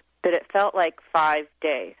 but it felt like 5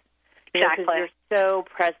 days. Exactly. Because you're so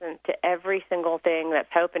present to every single thing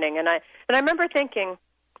that's happening. And I remember thinking,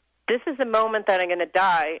 this is the moment that I'm going to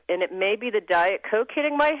die, and it may be the Diet Coke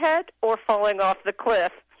hitting my head or falling off the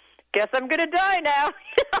cliff. Guess I'm going to die now.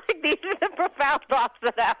 These are the profound thoughts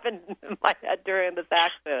that happened in my head during this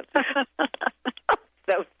accident.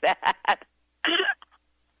 So sad.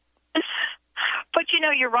 But,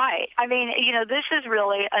 you're right. I mean, this is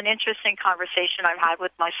really an interesting conversation I've had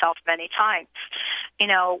with myself many times.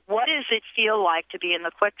 What does it feel like to be in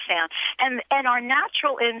the quicksand? And our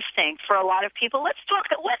natural instinct for a lot of people, let's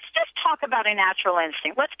just talk about a natural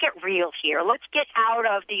instinct. Let's get real here. Let's get out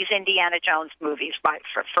of these Indiana Jones movies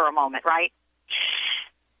for a moment, right?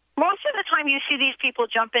 Most of the time you see these people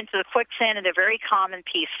jump into the quicksand and they're very calm and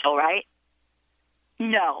peaceful, right?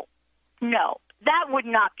 No. That would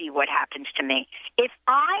not be what happens to me. If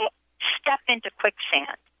I step into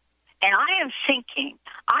quicksand and I am thinking,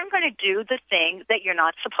 I'm going to do the thing that you're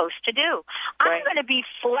not supposed to do. I'm going to be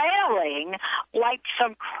flailing like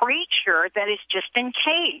some creature that is just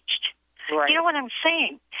encaged. Right. You know what I'm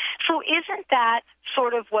saying? So isn't that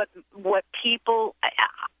sort of what people...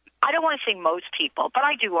 I don't want to say most people, but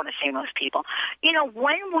I do want to say most people.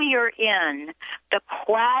 When we are in the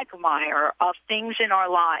quagmire of things in our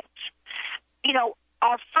lives,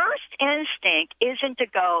 our first instinct isn't to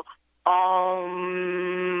go,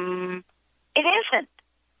 it isn't.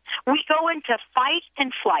 We go into fight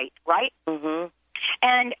and flight, right? Mm-hmm.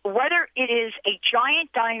 And whether it is a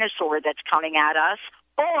giant dinosaur that's coming at us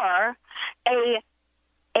or a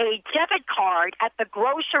debit card at the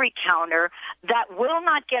grocery counter that will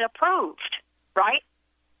not get approved, right?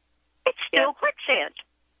 It's still quicksand.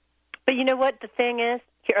 But you know what the thing is?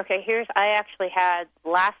 I actually had,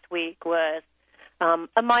 last week was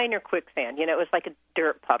a minor quicksand. It was like a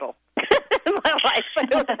dirt puddle in my life, but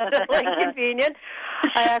it was still inconvenient.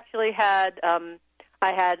 I actually had,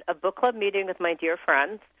 I had a book club meeting with my dear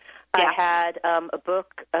friends. Yeah. I had a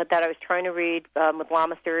book that I was trying to read with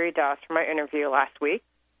Lama Surya Das for my interview last week.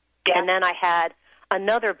 Yeah. And then I had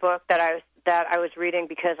another book that I was reading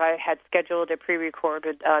because I had scheduled a pre-record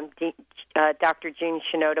with Dr. Jean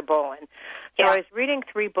Shinoda Bolen. So I was reading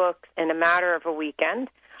 3 books in a matter of a weekend.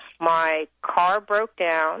 My car broke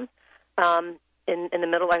down in the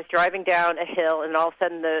middle. I was driving down a hill, and all of a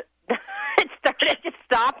sudden it started to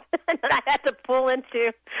stop, and then I had to pull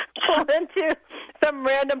into some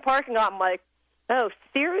random parking lot. I'm like, oh,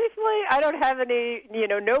 seriously? I don't have any,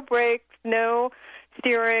 no brakes, no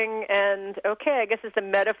steering, and okay, I guess it's a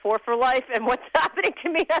metaphor for life and what's happening to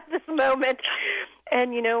me at this moment.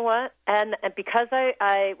 And you know what? And because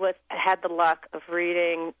I had the luck of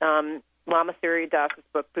reading Lama Surya Das's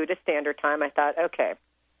book, Buddhist Standard Time, I thought, okay,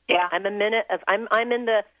 I'm in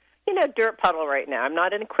the dirt puddle right now. I'm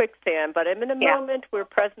not in a quicksand, but I'm in a moment where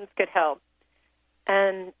presence could help.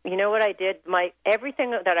 And you know what I did?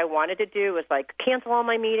 Everything that I wanted to do was like cancel all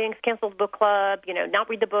my meetings, cancel the book club, not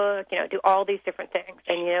read the book, do all these different things.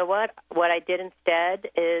 And you know what? What I did instead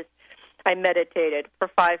is I meditated for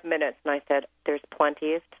 5 minutes, and I said, there's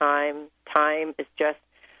plenty of time. Time is just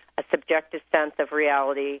a subjective sense of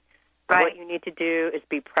reality. Right. What you need to do is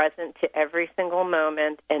be present to every single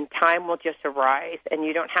moment, and time will just arise, and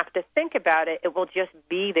you don't have to think about it. It will just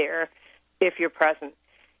be there if you're present.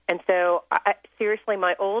 And so, seriously,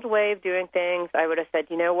 my old way of doing things, I would have said,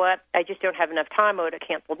 you know what, I just don't have enough time. I would have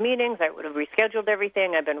canceled meetings. I would have rescheduled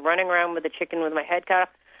everything. I've been running around with a chicken with my head cut off.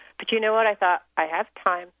 But you know what? I thought, I have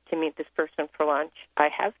time to meet this person for lunch. I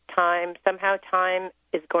have time. Somehow time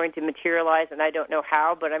is going to materialize, and I don't know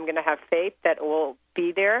how, but I'm going to have faith that it will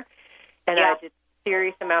be there. And I did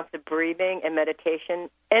serious amounts of breathing and meditation,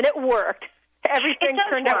 and it worked. Everything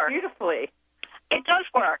turned out beautifully. It does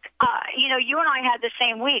work. You and I had the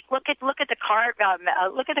same week. Look at the car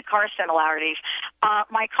similarities.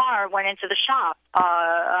 My car went into the shop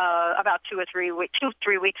about 2 or 3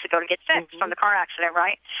 weeks ago to get fixed from the car accident,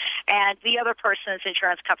 right? And the other person's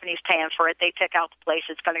insurance company is paying for it. They pick out the place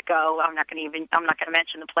it's going to go. I'm not going to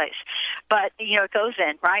mention the place, but it goes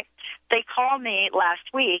in, right? They called me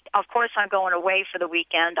last week. Of course, I'm going away for the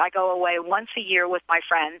weekend. I go away once a year with my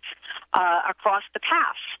friends across the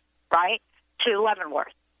pass, right? To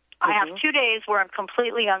Leavenworth. I have 2 days where I'm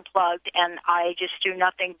completely unplugged and I just do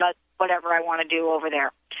nothing but whatever I want to do over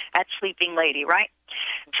there at Sleeping Lady, right?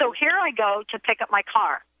 So here I go to pick up my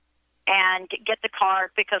car and get the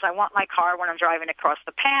car because I want my car when I'm driving across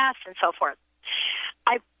the pass and so forth.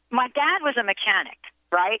 My dad was a mechanic,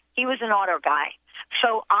 right? He was an auto guy.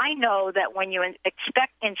 So I know that when you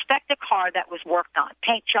inspect a car that was worked on,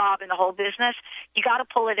 paint job and the whole business, you got to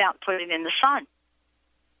pull it out and put it in the sun.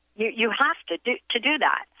 You have to do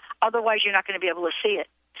that. Otherwise, you're not going to be able to see it.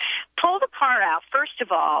 Pull the car out. First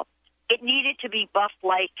of all, it needed to be buff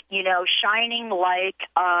like, shining like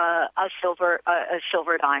a silver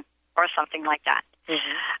dime or something like that.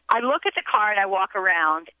 I look at the car and I walk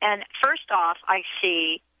around, and first off, I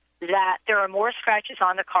see that there are more scratches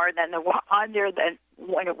on the car than there were on there than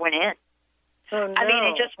when it went in. Oh, no. I mean,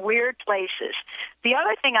 in just weird places. The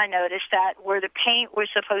other thing I noticed that where the paint was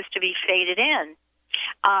supposed to be faded in,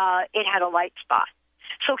 it had a light spot.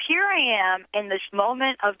 So here I am in this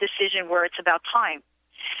moment of decision where it's about time.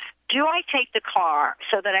 Do I take the car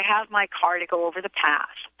so that I have my car to go over the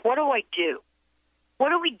pass? What do I do? What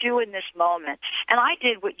do we do in this moment? And I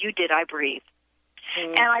did what you did. I breathed.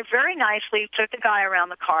 And I very nicely took the guy around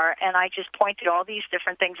the car, and I just pointed all these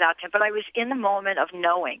different things out to him. But I was in the moment of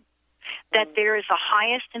knowing that there is a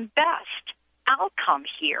highest and best outcome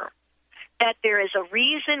here, that there is a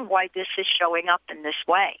reason why this is showing up in this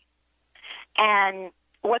way. And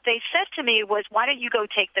what they said to me was, why don't you go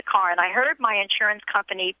take the car? And I heard my insurance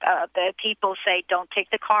company the people say, don't take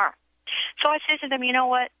the car. So I said to them, you know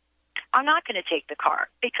what? I'm not going to take the car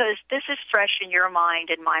because this is fresh in your mind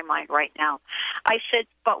and my mind right now. I said,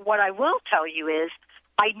 but what I will tell you is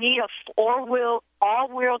I need a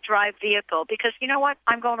all-wheel drive vehicle because you know what?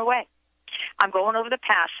 I'm going away. I'm going over the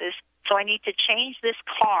passes, so I need to change this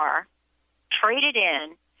car, trade it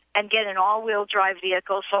in, and get an all-wheel drive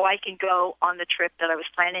vehicle so I can go on the trip that I was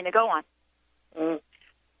planning to go on.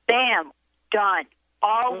 Bam, done.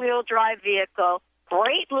 All-wheel drive vehicle,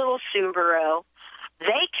 great little Subaru.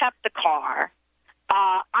 They kept the car.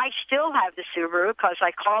 I still have the Subaru because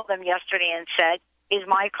I called them yesterday and said, is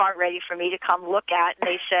my car ready for me to come look at? And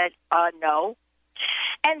they said, no.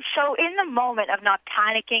 And so in the moment of not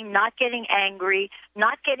panicking, not getting angry,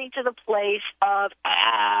 not getting to the place of,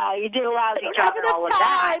 you did a lousy job and all of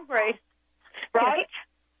that. Right?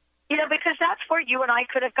 Because that's where you and I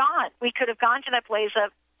could have gone. We could have gone to that place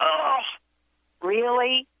of,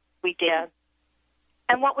 really? We did.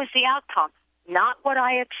 And what was the outcome? Not what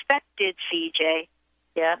I expected, CJ.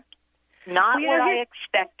 Yeah. Not what I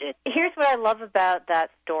expected. Here's what I love about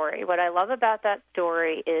that story. What I love about that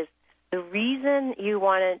story is the reason you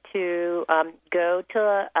wanted to go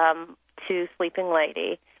to Sleeping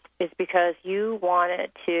Lady is because you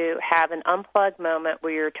wanted to have an unplugged moment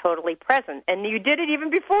where you're totally present. And you did it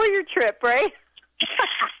even before your trip, right?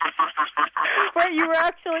 Where you were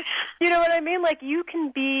actually, you know what I mean? Like you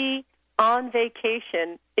can be on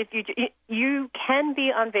vacation if you can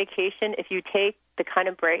be on vacation if you take the kind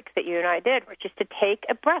of breaks that you and I did, which is to take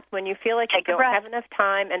a breath when you feel like you don't have enough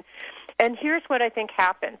time. And here's what I think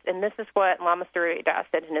happens, and this is what Lama Surya Das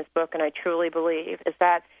said in his book, and I truly believe, is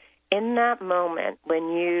that in that moment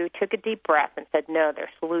when you took a deep breath and said, no,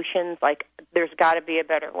 there's solutions, like there's got to be a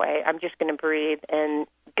better way, I'm just going to breathe and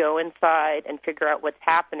go inside and figure out what's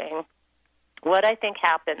happening, what I think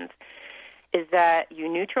happens is that you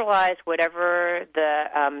neutralize whatever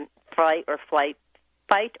the fight or flight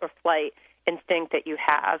instinct that you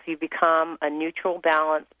have. You become a neutral,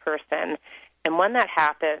 balanced person. And when that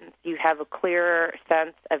happens, you have a clearer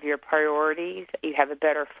sense of your priorities, you have a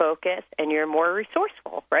better focus, and you're more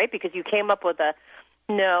resourceful, right? Because you came up with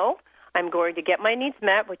no, I'm going to get my needs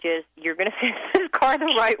met, which is you're going to fix this car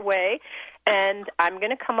the right way, and I'm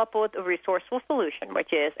going to come up with a resourceful solution,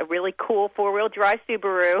 which is a really cool four-wheel drive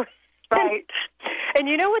Subaru. Right. And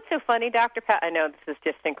you know what's so funny, Dr. Pat? I know this is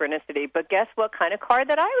just synchronicity, but guess what kind of car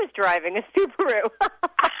that I was driving? A Subaru.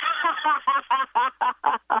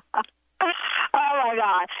 Oh, my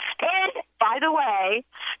God. And, by the way,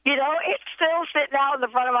 it's still sitting out in the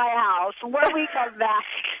front of my house. When we come back,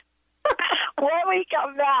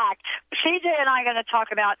 CJ and I are going to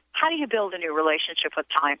talk about how do you build a new relationship with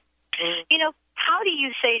time. how do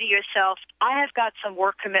you say to yourself, I have got some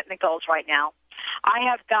work commitment goals right now. I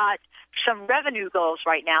have got some revenue goals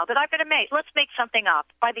right now that I've got to make. Let's make something up.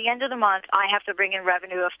 By the end of the month, I have to bring in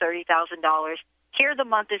revenue of $30,000. Here the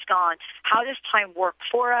month is gone. How does time work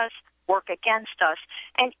for us, work against us?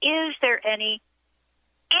 And is there any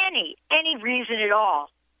reason at all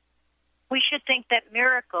we should think that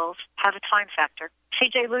miracles have a time factor?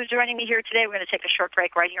 CJ Liu's joining me here today. We're going to take a short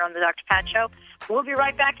break right here on the Dr. Pat Show. We'll be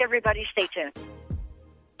right back, everybody. Stay tuned.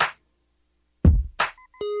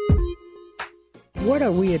 What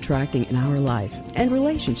are we attracting in our life and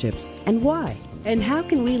relationships, and why? And how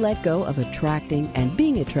can we let go of attracting and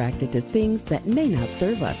being attracted to things that may not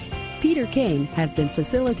serve us? Peter Kane has been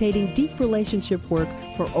facilitating deep relationship work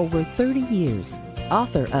for over 30 years.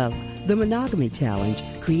 Author of The Monogamy Challenge,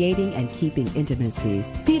 Creating and Keeping Intimacy,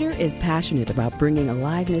 Peter is passionate about bringing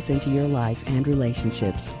aliveness into your life and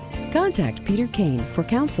relationships. Contact Peter Kane for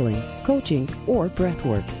counseling, coaching, or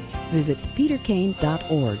breathwork. Visit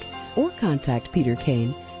peterkane.org or contact Peter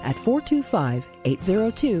Kane at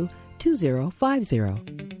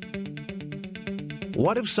 425-802-2050.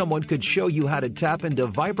 What if someone could show you how to tap into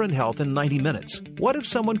vibrant health in 90 minutes? What if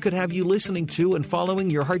someone could have you listening to and following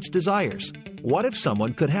your heart's desires? What if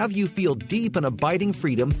someone could have you feel deep and abiding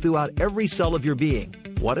freedom throughout every cell of your being?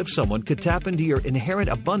 What if someone could tap into your inherent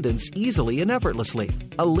abundance easily and effortlessly?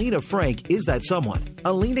 Alina Frank is that someone.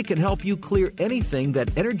 Alina can help you clear anything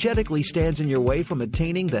that energetically stands in your way from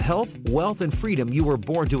attaining the health, wealth, and freedom you were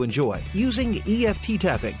born to enjoy using EFT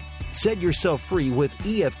tapping. Set yourself free with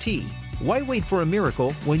EFT. Why wait for a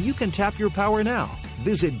miracle when you can tap your power now?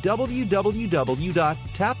 Visit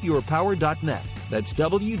www.tapyourpower.net. That's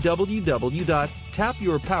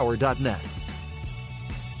www.tapyourpower.net.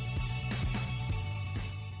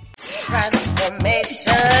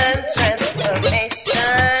 Transformation,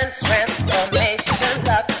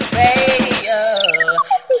 talk radio.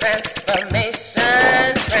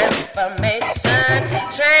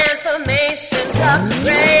 Transformation, talk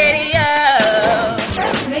radio.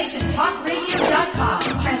 TransformationTalkRadio.com,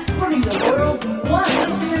 transforming the world one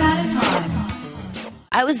listener at a time.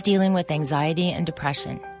 I was dealing with anxiety and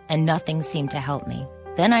depression, and nothing seemed to help me.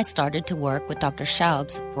 Then I started to work with Dr.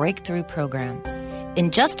 Schaub's Breakthrough Program.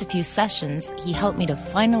 In just a few sessions, he helped me to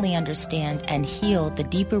finally understand and heal the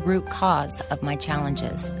deeper root cause of my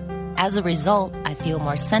challenges. As a result, I feel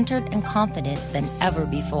more centered and confident than ever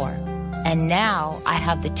before. And now I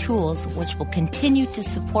have the tools which will continue to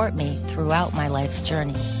support me throughout my life's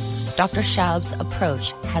journey. Dr. Schaub's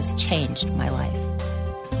approach has changed my life.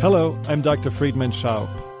 Hello, I'm Dr. Friedman Schaub,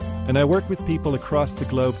 and I work with people across the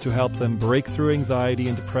globe to help them break through anxiety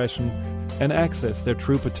and depression and access their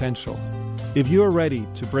true potential. If you are ready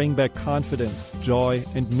to bring back confidence, joy,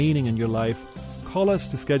 and meaning in your life, call us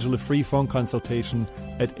to schedule a free phone consultation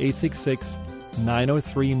at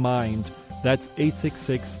 866-903-MIND. That's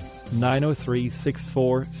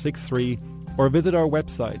 866-903-6463. Or visit our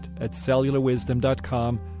website at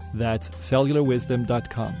cellularwisdom.com. That's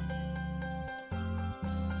cellularwisdom.com.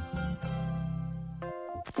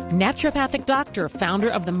 Naturopathic doctor, founder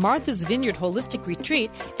of the Martha's Vineyard Holistic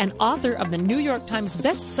Retreat, and author of the New York Times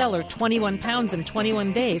bestseller 21 Pounds in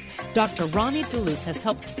 21 Days, Dr. Ronnie DeLuce has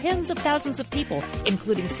helped tens of thousands of people,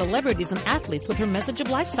 including celebrities and athletes, with her message of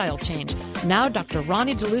lifestyle change. Now Dr.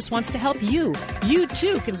 Ronnie DeLuce wants to help you. You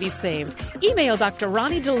too can be saved. Email Dr.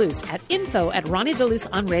 Ronnie DeLuce at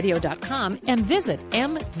info@ronniedeluceonradio.com and visit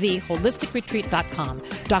mvholisticretreat.com.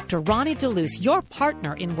 Dr. Ronnie DeLuce, your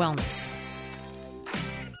partner in wellness.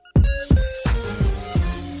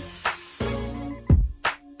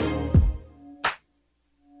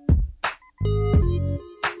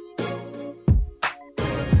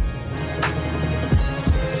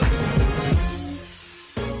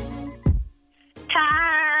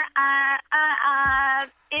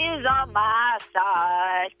 Is on my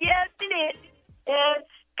side. Yes, it is. It's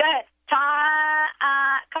good. Time.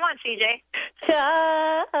 Come on, CJ.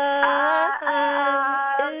 Time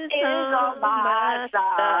is on my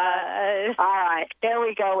side. All right, there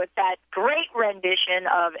we go with that great rendition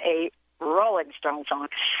of a Rolling Stone song.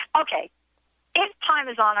 Okay, if time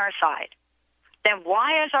is on our side, then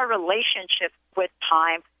why is our relationship with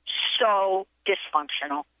time so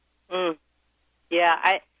dysfunctional?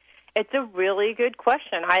 Yeah, it's a really good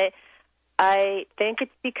question. I think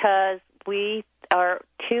it's because we are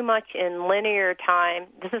too much in linear time.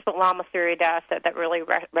 This is what Lama Surya Das said that really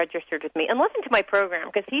registered with me. And listen to my program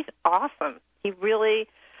because he's awesome. He really...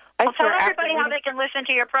 Tell everybody how they can listen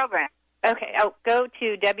to your program. Okay, go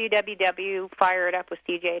to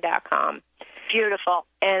www.fireitupwithcj.com. Beautiful.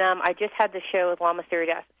 And I just had the show with Lama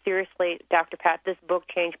Surya. Seriously, Dr. Pat, this book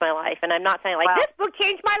changed my life. And I'm not saying, like, this book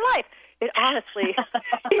changed my life. It honestly,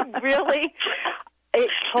 it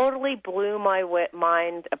totally blew my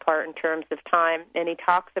mind apart in terms of time. And he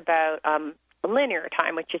talks about linear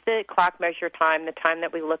time, which is the clock measure time, the time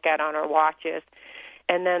that we look at on our watches.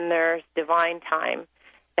 And then there's divine time.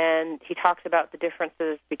 And he talks about the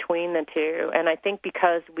differences between the two. And I think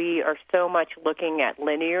because we are so much looking at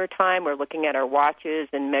linear time, we're looking at our watches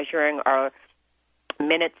and measuring our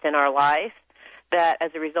minutes in our life, that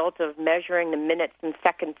as a result of measuring the minutes and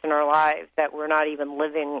seconds in our lives, that we're not even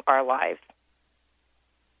living our lives.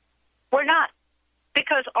 We're not,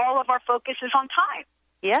 because all of our focus is on time.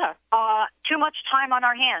 Yeah. Too much time on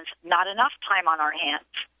our hands, not enough time on our hands.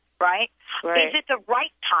 Right? Is it the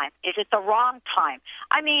right time? Is it the wrong time?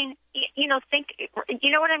 I mean, you know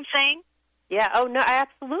what I'm saying? Yeah. Oh no,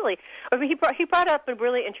 absolutely. I mean, he brought up a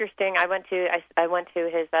really interesting. I went to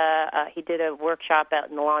his. He did a workshop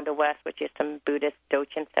out in Nalanda West, which is some Buddhist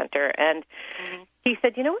Dochen center, and he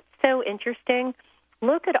said, you know what's so interesting?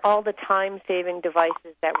 Look at all the time-saving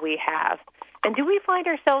devices that we have, and do we find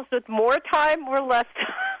ourselves with more time or less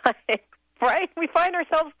time? Right? We find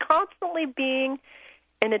ourselves constantly being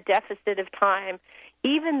in a deficit of time,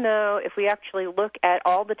 even though if we actually look at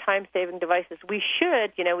all the time-saving devices, we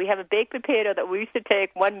should, we have a baked potato that we used to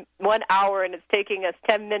take one hour and it's taking us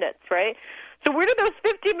 10 minutes, right? So where did those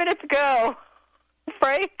 50 minutes go,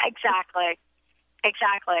 right? Exactly. And,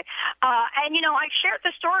 I shared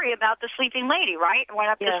the story about the sleeping lady, right? I went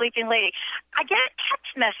up to the sleeping lady. I get a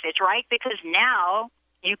text message, right? Because now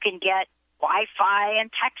you can get Wi-Fi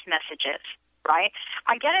and text messages. Right?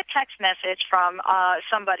 I get a text message from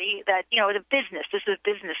somebody that, the business, this is a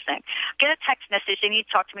business thing. Get a text message, they need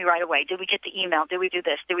to talk to me right away. Did we get the email? Did we do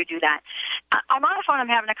this? Did we do that? I'm on the phone,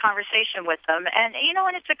 I'm having a conversation with them, and,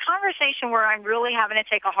 and it's a conversation where I'm really having to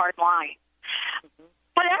take a hard line.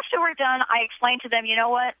 But after we're done, I explain to them, you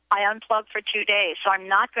know what? I unplugged for 2 days, so I'm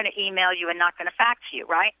not going to email you and not going to fax you,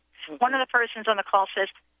 right? One of the persons on the call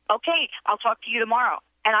says, okay, I'll talk to you tomorrow.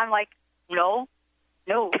 And I'm like, no.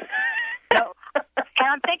 No. And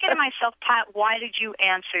I'm thinking to myself, Pat, why did you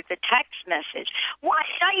answer the text message? Why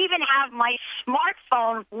did I even have my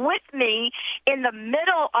smartphone with me in the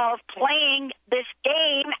middle of playing this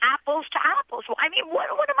game, apples to apples? I mean, what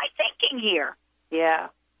am I thinking here? Yeah,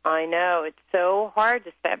 I know. It's so hard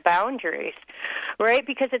to set boundaries, right?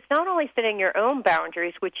 Because it's not only setting your own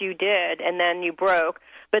boundaries, which you did, and then you broke,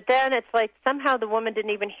 but then it's like somehow the woman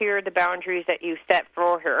didn't even hear the boundaries that you set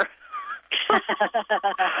for her.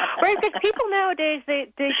 Right, because people nowadays,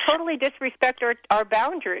 they totally disrespect our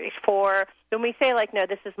boundaries for, when we say, like, no,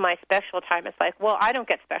 this is my special time, it's like, well, I don't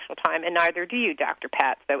get special time, and neither do you, Dr.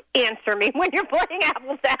 Pat, so answer me when you're playing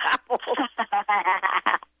apples to apples.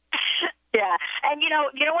 Yeah, and you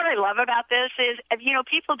know what I love about this is,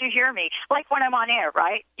 people do hear me, like when I'm on air,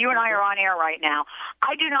 right? You and I are on air right now.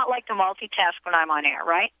 I do not like to multitask when I'm on air,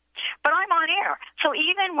 right? But I'm on air. So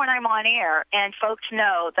even when I'm on air and folks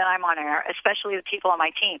know that I'm on air, especially the people on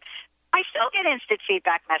my team, I still get instant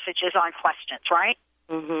feedback messages on questions, right?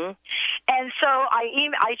 Mm-hmm. And so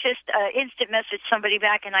I just instant messaged somebody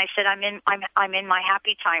back, and I said, I'm in my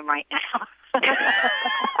happy time right now.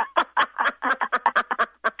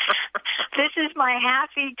 This is my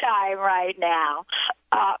happy time right now,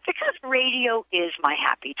 because radio is my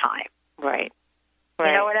happy time. Right.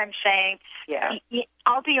 You know what I'm saying? Yeah.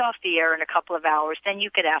 I'll be off the air in a couple of hours. Then you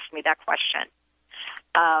could ask me that question.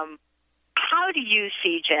 How do you,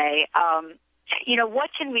 CJ, what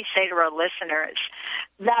can we say to our listeners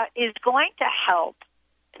that is going to help,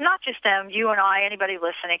 not just them, you and I, anybody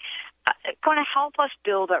listening, going to help us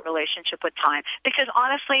build that relationship with time? Because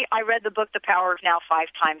honestly, I read the book, The Power of Now, 5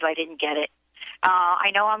 times. I didn't get it. I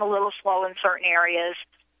know I'm a little slow in certain areas.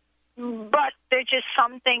 But there's just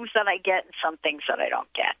some things that I get and some things that I don't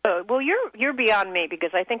get. Well, you're beyond me,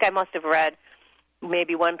 because I think I must have read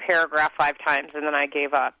maybe one paragraph 5 times and then I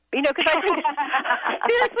gave up. Because I think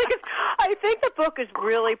seriously, I think the book is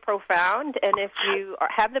really profound, and if you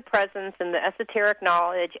have the presence and the esoteric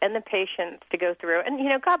knowledge and the patience to go through, and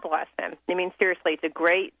God bless them. I mean, seriously, it's a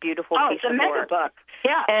great, beautiful piece of work. It's a mega book.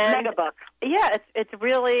 Yeah, and mega book. Yeah, it's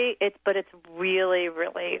really really,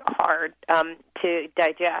 really hard to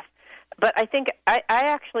digest. But I think I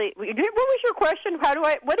actually, what was your question? I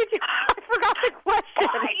forgot the question.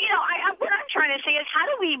 What I'm trying to say is, how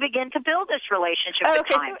do we begin to build this relationship with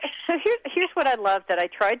time? So here's what I love that I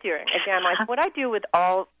tried doing. Again, what I do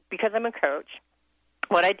because I'm a coach,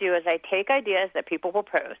 what I do is I take ideas that people will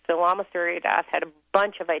post. So Lama Surya Das had a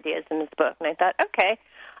bunch of ideas in his book, and I thought, okay,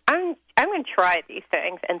 I'm going to try these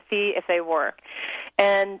things and see if they work.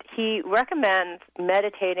 And he recommends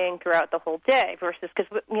meditating throughout the whole day versus,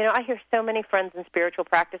 because, I hear so many friends in spiritual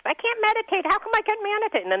practice, I can't meditate. How come I can't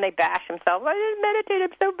meditate? And then they bash themselves. I didn't meditate.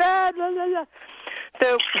 I'm so bad. Blah, blah, blah.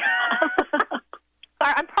 So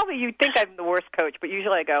I'm probably, you'd think I'm the worst coach, but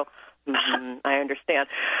usually I go, I understand.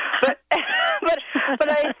 But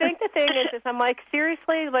I think the thing is I'm like,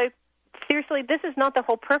 seriously, this is not the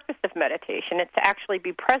whole purpose of meditation. It's to actually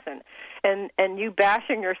be present. And you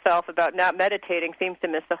bashing yourself about not meditating seems to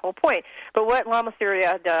miss the whole point. But what Lama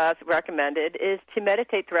Surya does recommended is to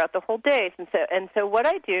meditate throughout the whole day. And so what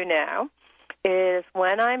I do now is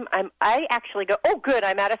when I actually go, oh, good,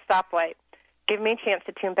 I'm at a stoplight. Give me a chance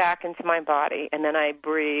to tune back into my body. And then I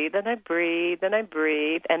breathe, and I breathe, and I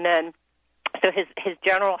breathe. And then, so his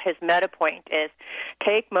meta point is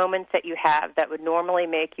take moments that you have that would normally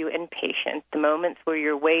make you impatient, the moments where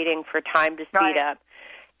you're waiting for time to speed up,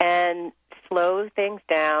 and slow things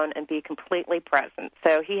down and be completely present.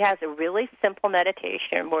 So he has a really simple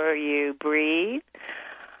meditation where you breathe,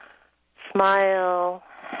 smile,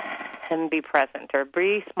 and be present, or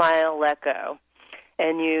breathe, smile, let go.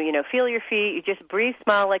 And you feel your feet, you just breathe,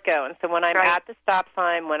 smile, let go. And so when I'm at the stop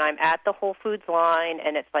sign, when I'm at the Whole Foods line,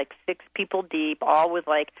 and it's like 6 people deep, all with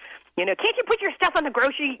like, can't you put your stuff on the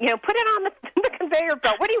grocery, put it on the conveyor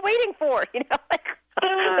belt. What are you waiting for?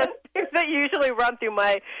 Things that usually run through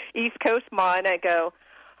my East Coast mind. I go,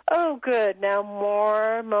 oh, good, now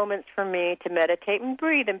more moments for me to meditate and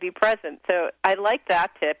breathe and be present. So I like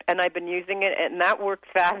that tip, and I've been using it, and that works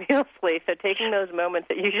fabulously. So taking those moments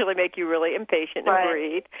that usually make you really impatient and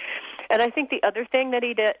breathe. And I think the other thing that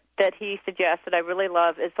he suggests that I really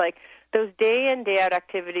love is like those day in, day out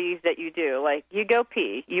activities that you do. Like you go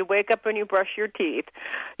pee, you wake up and you brush your teeth,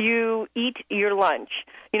 you eat your lunch.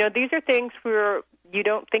 These are things where you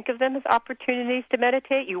don't think of them as opportunities to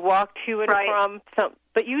meditate. You walk to and from some,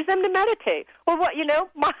 but use them to meditate. Well,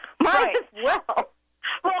 mine as well.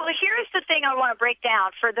 Well, here's the thing I want to break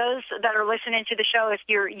down for those that are listening to the show. If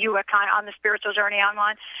you are kind of on the spiritual journey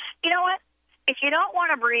online, you know what? If you don't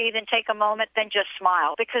want to breathe and take a moment, then just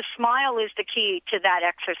smile, because smile is the key to that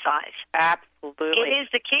exercise. Absolutely. It is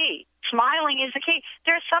the key. Smiling is the key.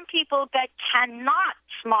 There are some people that cannot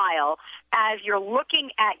smile as you're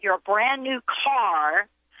looking at your brand new car,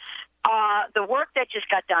 the work that just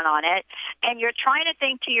got done on it, and you're trying to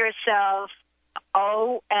think to yourself,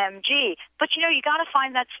 OMG. But, you got to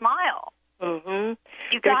find that smile. Mm-hmm.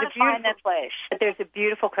 You've got to find that place. There's a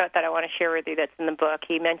beautiful quote that I want to share with you that's in the book.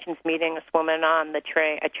 He mentions meeting this woman on a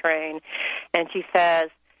train, and she says,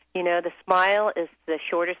 the smile is the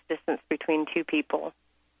shortest distance between two people.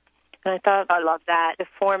 And I thought, I love that, to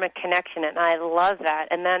form a connection, and I love that.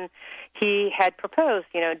 And then he had proposed,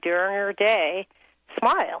 during her day,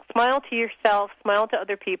 smile. Smile to yourself, smile to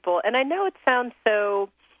other people. And I know it sounds so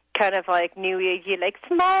kind of like New Agey, like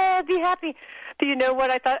smile, be happy. But you know what?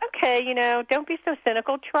 I thought, okay, don't be so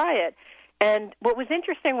cynical. Try it. And what was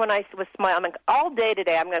interesting when I was smiling, all day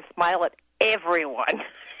today I'm going to smile at everyone.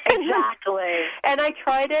 Exactly. And I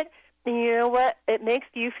tried it, and you know what? It makes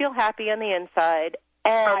you feel happy on the inside.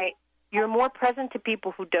 And you're more present to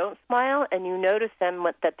people who don't smile, and you notice them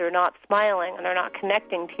that they're not smiling and they're not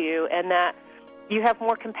connecting to you, and that you have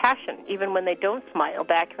more compassion even when they don't smile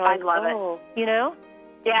back. You're like, I love it.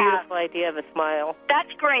 Yeah. Beautiful idea of a smile.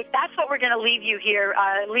 That's great. That's what we're going to leave you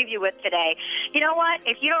with today. You know what?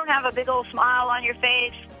 If you don't have a big old smile on your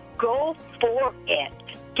face, go for it.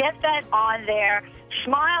 Get that on there.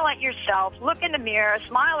 Smile at yourself. Look in the mirror.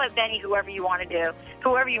 Smile at Benny, whoever you want to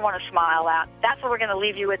smile at. That's what we're going to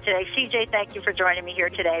leave you with today. CJ, thank you for joining me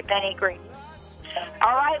here today. Benny Green.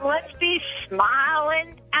 All right, let's be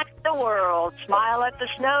smiling at the world. Smile at the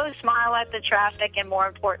snow, smile at the traffic, and more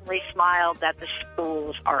importantly, smile that the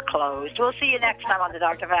schools are closed. We'll see you next time on the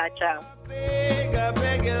Dr. Pat Show. I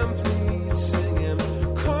beg him, please sing him.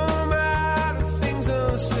 Come out of things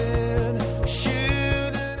unsaid.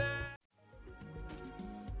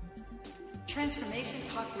 Transformation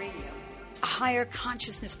Talk Radio, a higher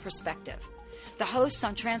consciousness perspective. The hosts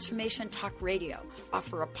on Transformation Talk Radio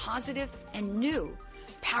offer a positive and new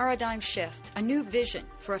paradigm shift, a new vision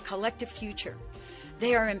for a collective future.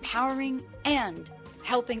 They are empowering and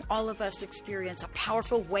helping all of us experience a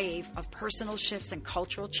powerful wave of personal shifts and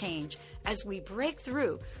cultural change as we break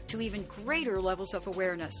through to even greater levels of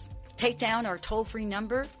awareness. Take down our toll-free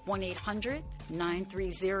number,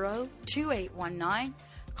 1-800-930-2819.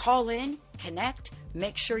 Call in, connect,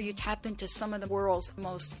 make sure you tap into some of the world's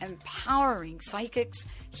most empowering psychics,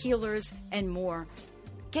 healers, and more.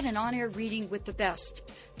 Get an on-air reading with the best.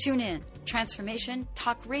 Tune in,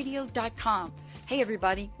 transformationtalkradio.com. Hey,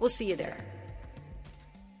 everybody, we'll see you there.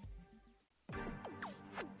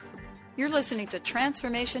 You're listening to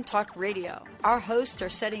Transformation Talk Radio. Our hosts are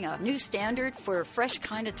setting a new standard for a fresh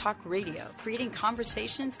kind of talk radio, creating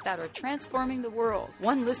conversations that are transforming the world,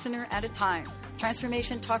 one listener at a time.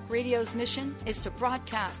 Transformation Talk Radio's mission is to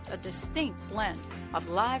broadcast a distinct blend of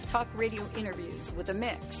live talk radio interviews with a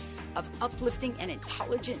mix of uplifting and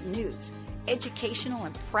intelligent news, educational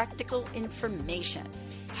and practical information.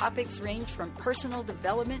 Topics range from personal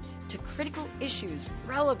development to critical issues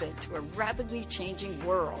relevant to a rapidly changing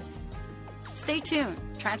world. Stay tuned.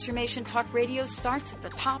 Transformation Talk Radio starts at the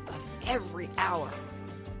top of every hour.